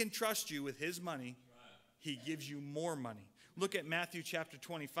 If he can trust you with his money, he gives you more money. Look at Matthew chapter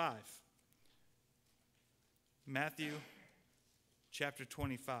 25. Matthew chapter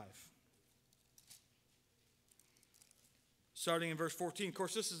 25. Starting in verse 14. Of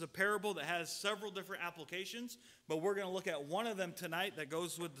course, this is a parable that has several different applications, but we're going to look at one of them tonight that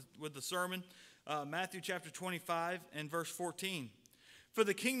goes with the sermon. Matthew chapter 25 and verse 14. For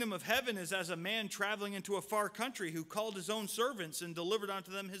the kingdom of heaven is as a man traveling into a far country, who called his own servants and delivered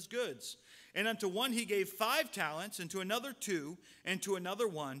unto them his goods. And unto one he gave 5 talents, and to another 2, and to another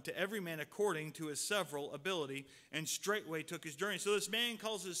 1, to every man according to his several ability, and straightway took his journey. So this man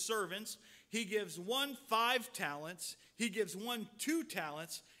calls his servants. He gives one 5 talents, he gives one 2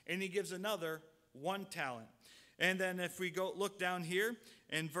 talents, and he gives another 1 talent. And then if we go look down here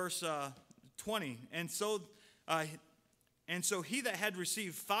in verse 20, And so he that had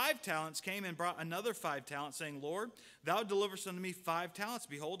received 5 talents came and brought another 5 talents, saying, Lord, thou deliverest unto me 5 talents.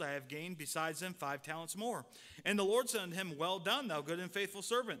 Behold, I have gained besides them 5 talents more. And the Lord said unto him, Well done, thou good and faithful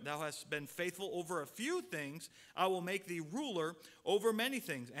servant. Thou hast been faithful over a few things. I will make thee ruler over many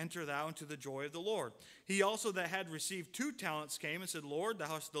things. Enter thou into the joy of the Lord. He also that had received 2 talents came and said, Lord, thou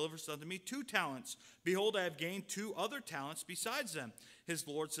hast delivered unto me 2 talents. Behold, I have gained 2 other talents besides them. His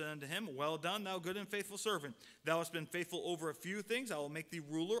Lord said unto him, Well done, thou good and faithful servant. Thou hast been faithful over a few things. I will make thee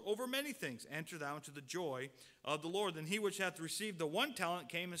ruler over many things. Enter thou into the joy of the Lord. Then he which hath received the 1 talent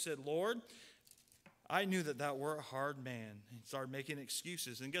came and said, Lord, I knew that thou wert a hard man. And started making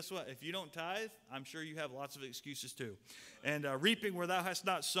excuses. And guess what? If you don't tithe, I'm sure you have lots of excuses too. And reaping where thou hast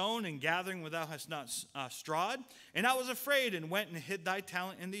not sown, and gathering where thou hast not strawed. And I was afraid, and went and hid thy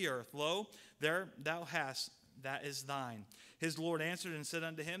talent in the earth. Lo, there thou hast, that is thine. His Lord answered and said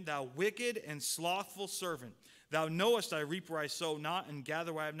unto him, Thou wicked and slothful servant, thou knowest I reap where I sow not, and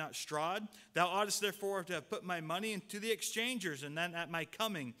gather where I have not strawed. Thou oughtest therefore to have put my money into the exchangers, and then at my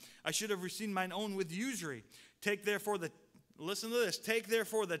coming I should have received mine own with usury. Listen to this, take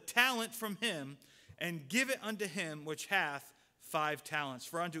therefore the talent from him, and give it unto him which hath 5 talents.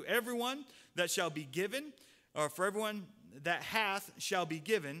 For unto everyone that shall be given, or for everyone that hath shall be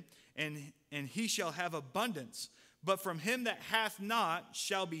given, and he shall have abundance. But from him that hath not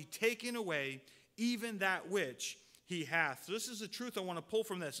shall be taken away even that which he hath. So this is the truth I want to pull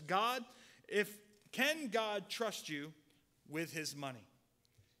from this. Can God trust you with his money?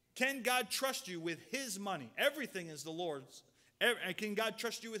 Can God trust you with his money? Everything is the Lord's. Can God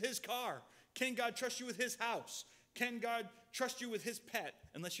trust you with his car? Can God trust you with his house? Can God trust you with his pet?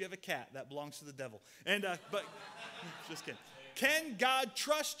 Unless you have a cat, that belongs to the devil. But just kidding. Can God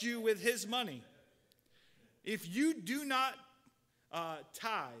trust you with his money? If you do not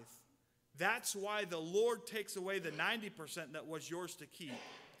tithe, that's why the Lord takes away the 90% that was yours to keep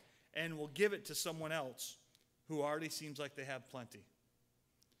and will give it to someone else who already seems like they have plenty.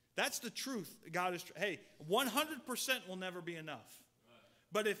 That's the truth. 100% will never be enough.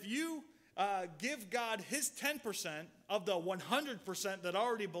 But if you give God his 10% of the 100% that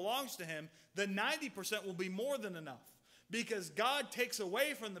already belongs to him, the 90% will be more than enough. Because God takes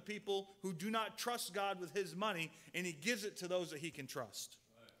away from the people who do not trust God with his money, and he gives it to those that he can trust.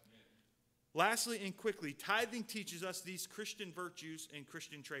 Right. Lastly and quickly, tithing teaches us these Christian virtues and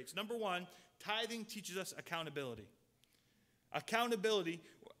Christian traits. Number 1, tithing teaches us accountability. Accountability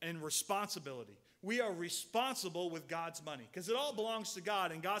and responsibility. We are responsible with God's money because it all belongs to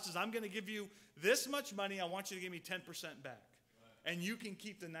God. And God says, I'm going to give you this much money. I want you to give me 10% back. Right. And you can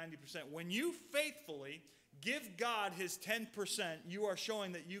keep the 90%. When you faithfully give God his 10%, you are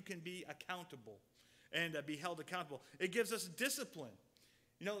showing that you can be accountable and be held accountable. It gives us discipline.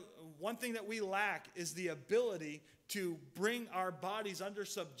 You know, one thing that we lack is the ability to bring our bodies under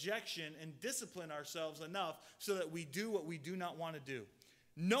subjection and discipline ourselves enough so that we do what we do not want to do.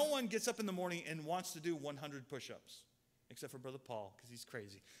 No one gets up in the morning and wants to do 100 push-ups, except for Brother Paul, because he's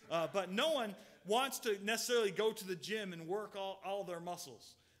crazy. But no one wants to necessarily go to the gym and work all their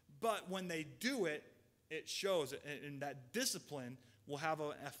muscles. But when they do it, it shows, and that discipline will have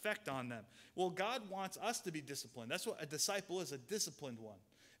an effect on them. Well, God wants us to be disciplined. That's what a disciple is, a disciplined one.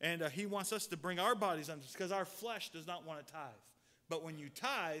 And he wants us to bring our bodies under, because our flesh does not want to tithe. But when you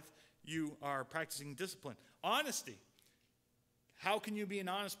tithe, you are practicing discipline. Honesty. How can you be an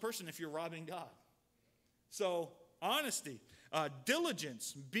honest person if you're robbing God? So, honesty.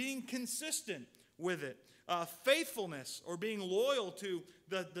 Diligence, being consistent with it. Faithfulness, or being loyal to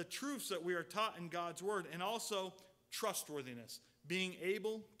the truths that we are taught in God's word, and also trustworthiness, being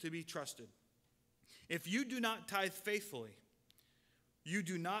able to be trusted. If you do not tithe faithfully, you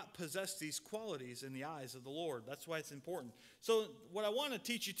do not possess these qualities in the eyes of the Lord. That's why it's important. So what I want to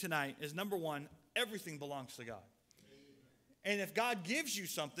teach you tonight is, number 1, everything belongs to God. And if God gives you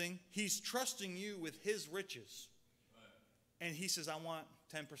something, he's trusting you with his riches. And he says, I want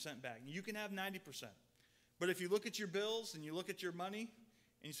 10% back. You can have 90%. But if you look at your bills and you look at your money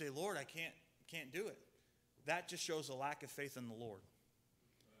and you say, Lord, I can't do it, that just shows a lack of faith in the Lord.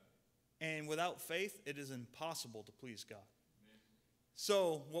 And without faith, it is impossible to please God.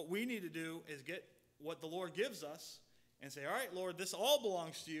 So what we need to do is get what the Lord gives us and say, all right, Lord, this all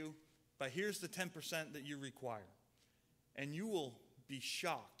belongs to you, but here's the 10% that you require. And you will be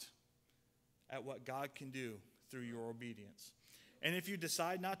shocked at what God can do through your obedience. And if you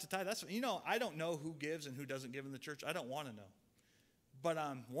decide not to tithe, I don't know who gives and who doesn't give in the church. I don't want to know. But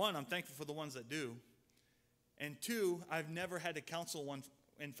 1, I'm thankful for the ones that do. And 2, I've never had to counsel one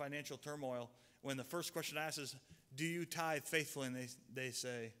in financial turmoil when the first question I ask is, do you tithe faithfully? And they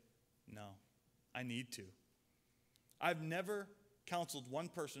say, no, I need to. I've never counseled one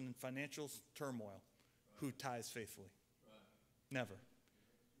person in financial turmoil who tithes faithfully. Never.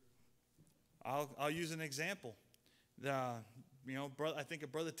 I'll use an example. I think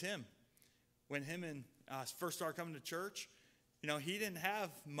of Brother Tim. When him and first started coming to church, he didn't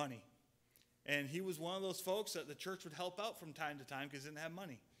have money. And he was one of those folks that the church would help out from time to time because he didn't have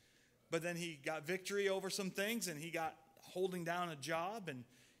money. But then he got victory over some things, and he got holding down a job, and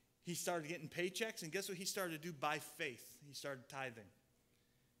he started getting paychecks. And guess what he started to do by faith? He started tithing.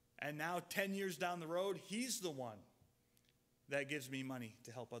 And now 10 years down the road, he's the one that gives me money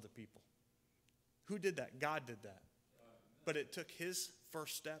to help other people. Who did that? God did that. But it took his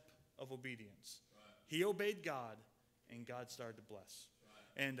first step of obedience. He obeyed God, and God started to bless.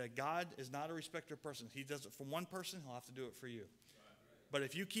 And God is not a respecter of persons. He does it for one person, he'll have to do it for you. But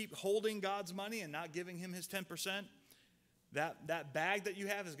if you keep holding God's money and not giving him his 10%, that bag that you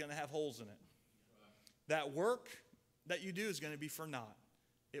have is going to have holes in it. That work that you do is going to be for naught.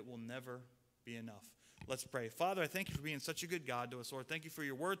 It will never be enough. Let's pray. Father, I thank you for being such a good God to us, Lord. Thank you for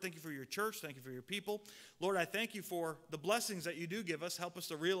your word. Thank you for your church. Thank you for your people. Lord, I thank you for the blessings that you do give us. Help us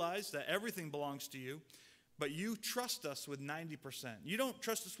to realize that everything belongs to you, but you trust us with 90%. You don't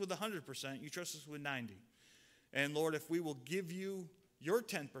trust us with 100%. You trust us with 90%. And Lord, if we will give you your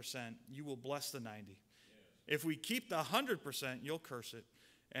 10%, you will bless the 90%. Yes. If we keep the 100%, you'll curse it.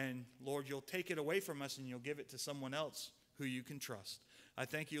 And Lord, you'll take it away from us and you'll give it to someone else who you can trust. I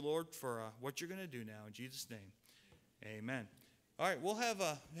thank you, Lord, for what you're going to do now. In Jesus' name, amen. All right, we'll have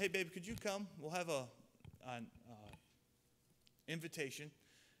a, hey, baby, could you come? We'll have an invitation.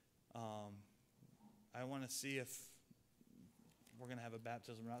 I want to see if we're going to have a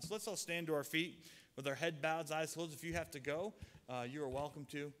baptism or not. So let's all stand to our feet with our head bowed, eyes closed. If you have to go, you are welcome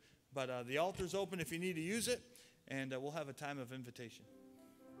to. But the altar's open if you need to use it, and we'll have a time of invitation.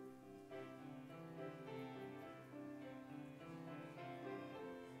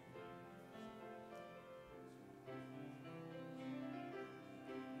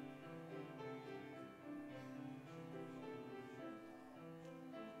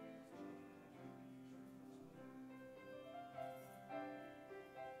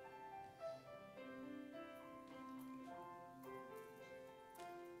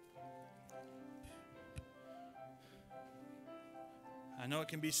 I know it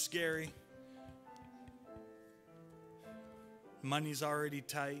can be scary. Money's already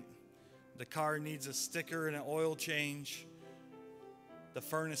tight. The car needs a sticker and an oil change. The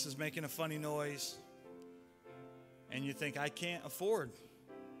furnace is making a funny noise. And you think, I can't afford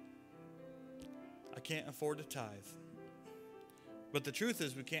to tithe. But the truth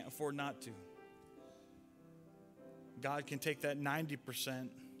is, we can't afford not to. God can take that 90%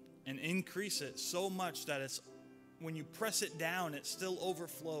 and increase it so much that it's, when you press it down, it still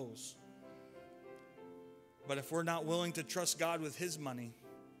overflows. But if we're not willing to trust God with his money,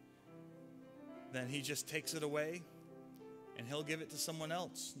 then he just takes it away and he'll give it to someone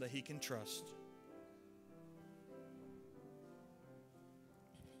else that he can trust.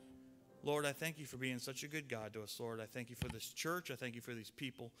 Lord, I thank you for being such a good God to us, Lord. I thank you for this church. I thank you for these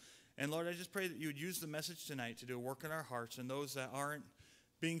people. And Lord, I just pray that you would use the message tonight to do a work in our hearts. And those that aren't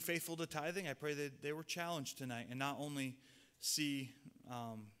being faithful to tithing, I pray that they were challenged tonight and not only see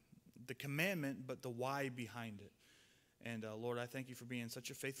the commandment, but the why behind it. And Lord, I thank you for being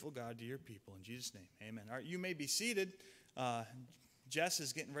such a faithful God to your people. In Jesus' name, amen. All right, you may be seated. Jess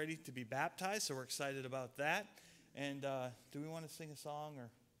is getting ready to be baptized, so we're excited about that. And do we want to sing a song?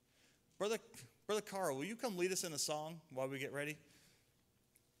 Or Brother Carl, will you come lead us in a song while we get ready?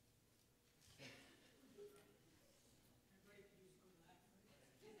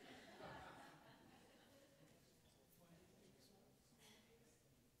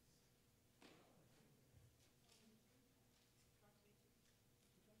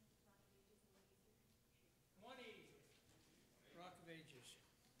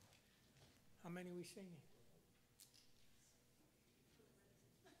 How many are we singing?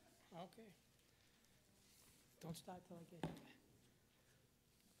 Okay. Don't start till I get there.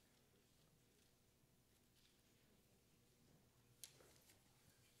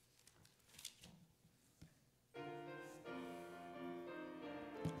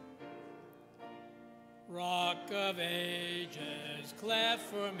 Rock of ages, cleft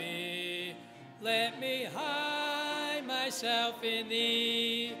for me, let me hide myself in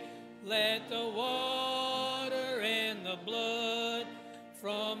thee. Let the water and the blood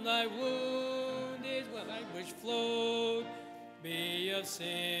from thy wounded which flowed be of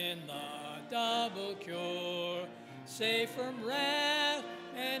sin the double cure. Save from wrath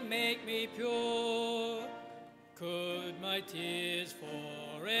and make me pure. Could my tears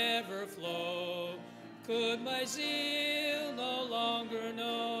forever flow, Could my zeal no longer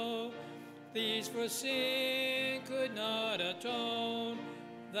know, these for sin could not atone.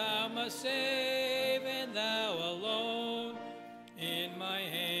 Thou must save, and thou alone. In my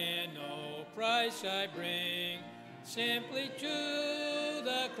hand no price I bring, simply to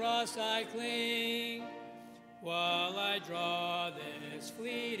the cross I cling. While I draw this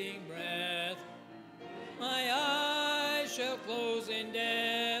fleeting breath, my eyes shall close in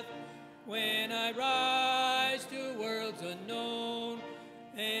death. When I rise to worlds unknown,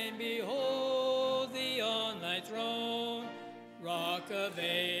 and behold thee on thy throne, Rock of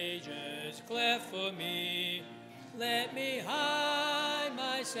ages, cleft for me, let me hide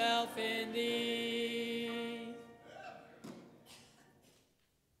myself in thee.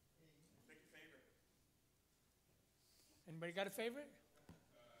 Pick a favorite. Anybody got a favorite?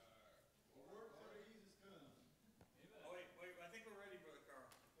 Oh, wait, I think we're ready, Brother Carl.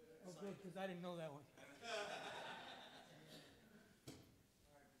 Oh, good, because I didn't know that one.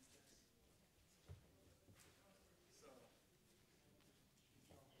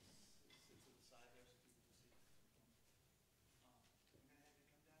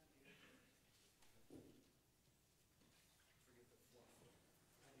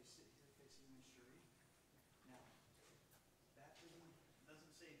 Baptism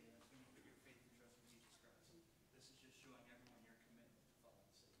doesn't save you. That's when you put your faith and trust in Jesus Christ. This is just showing everyone your commitment to follow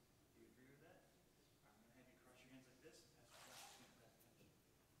the Savior. Do you agree with that? I'm going to have you cross your hands like this, and Pastor Josh is going to baptize you.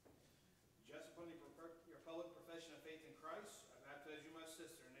 Just upon your public profession of faith in Christ, I baptize you, my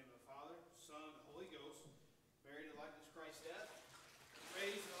sister, in the name of the Father, Son, and the Holy Ghost, buried in likeness of Christ's death,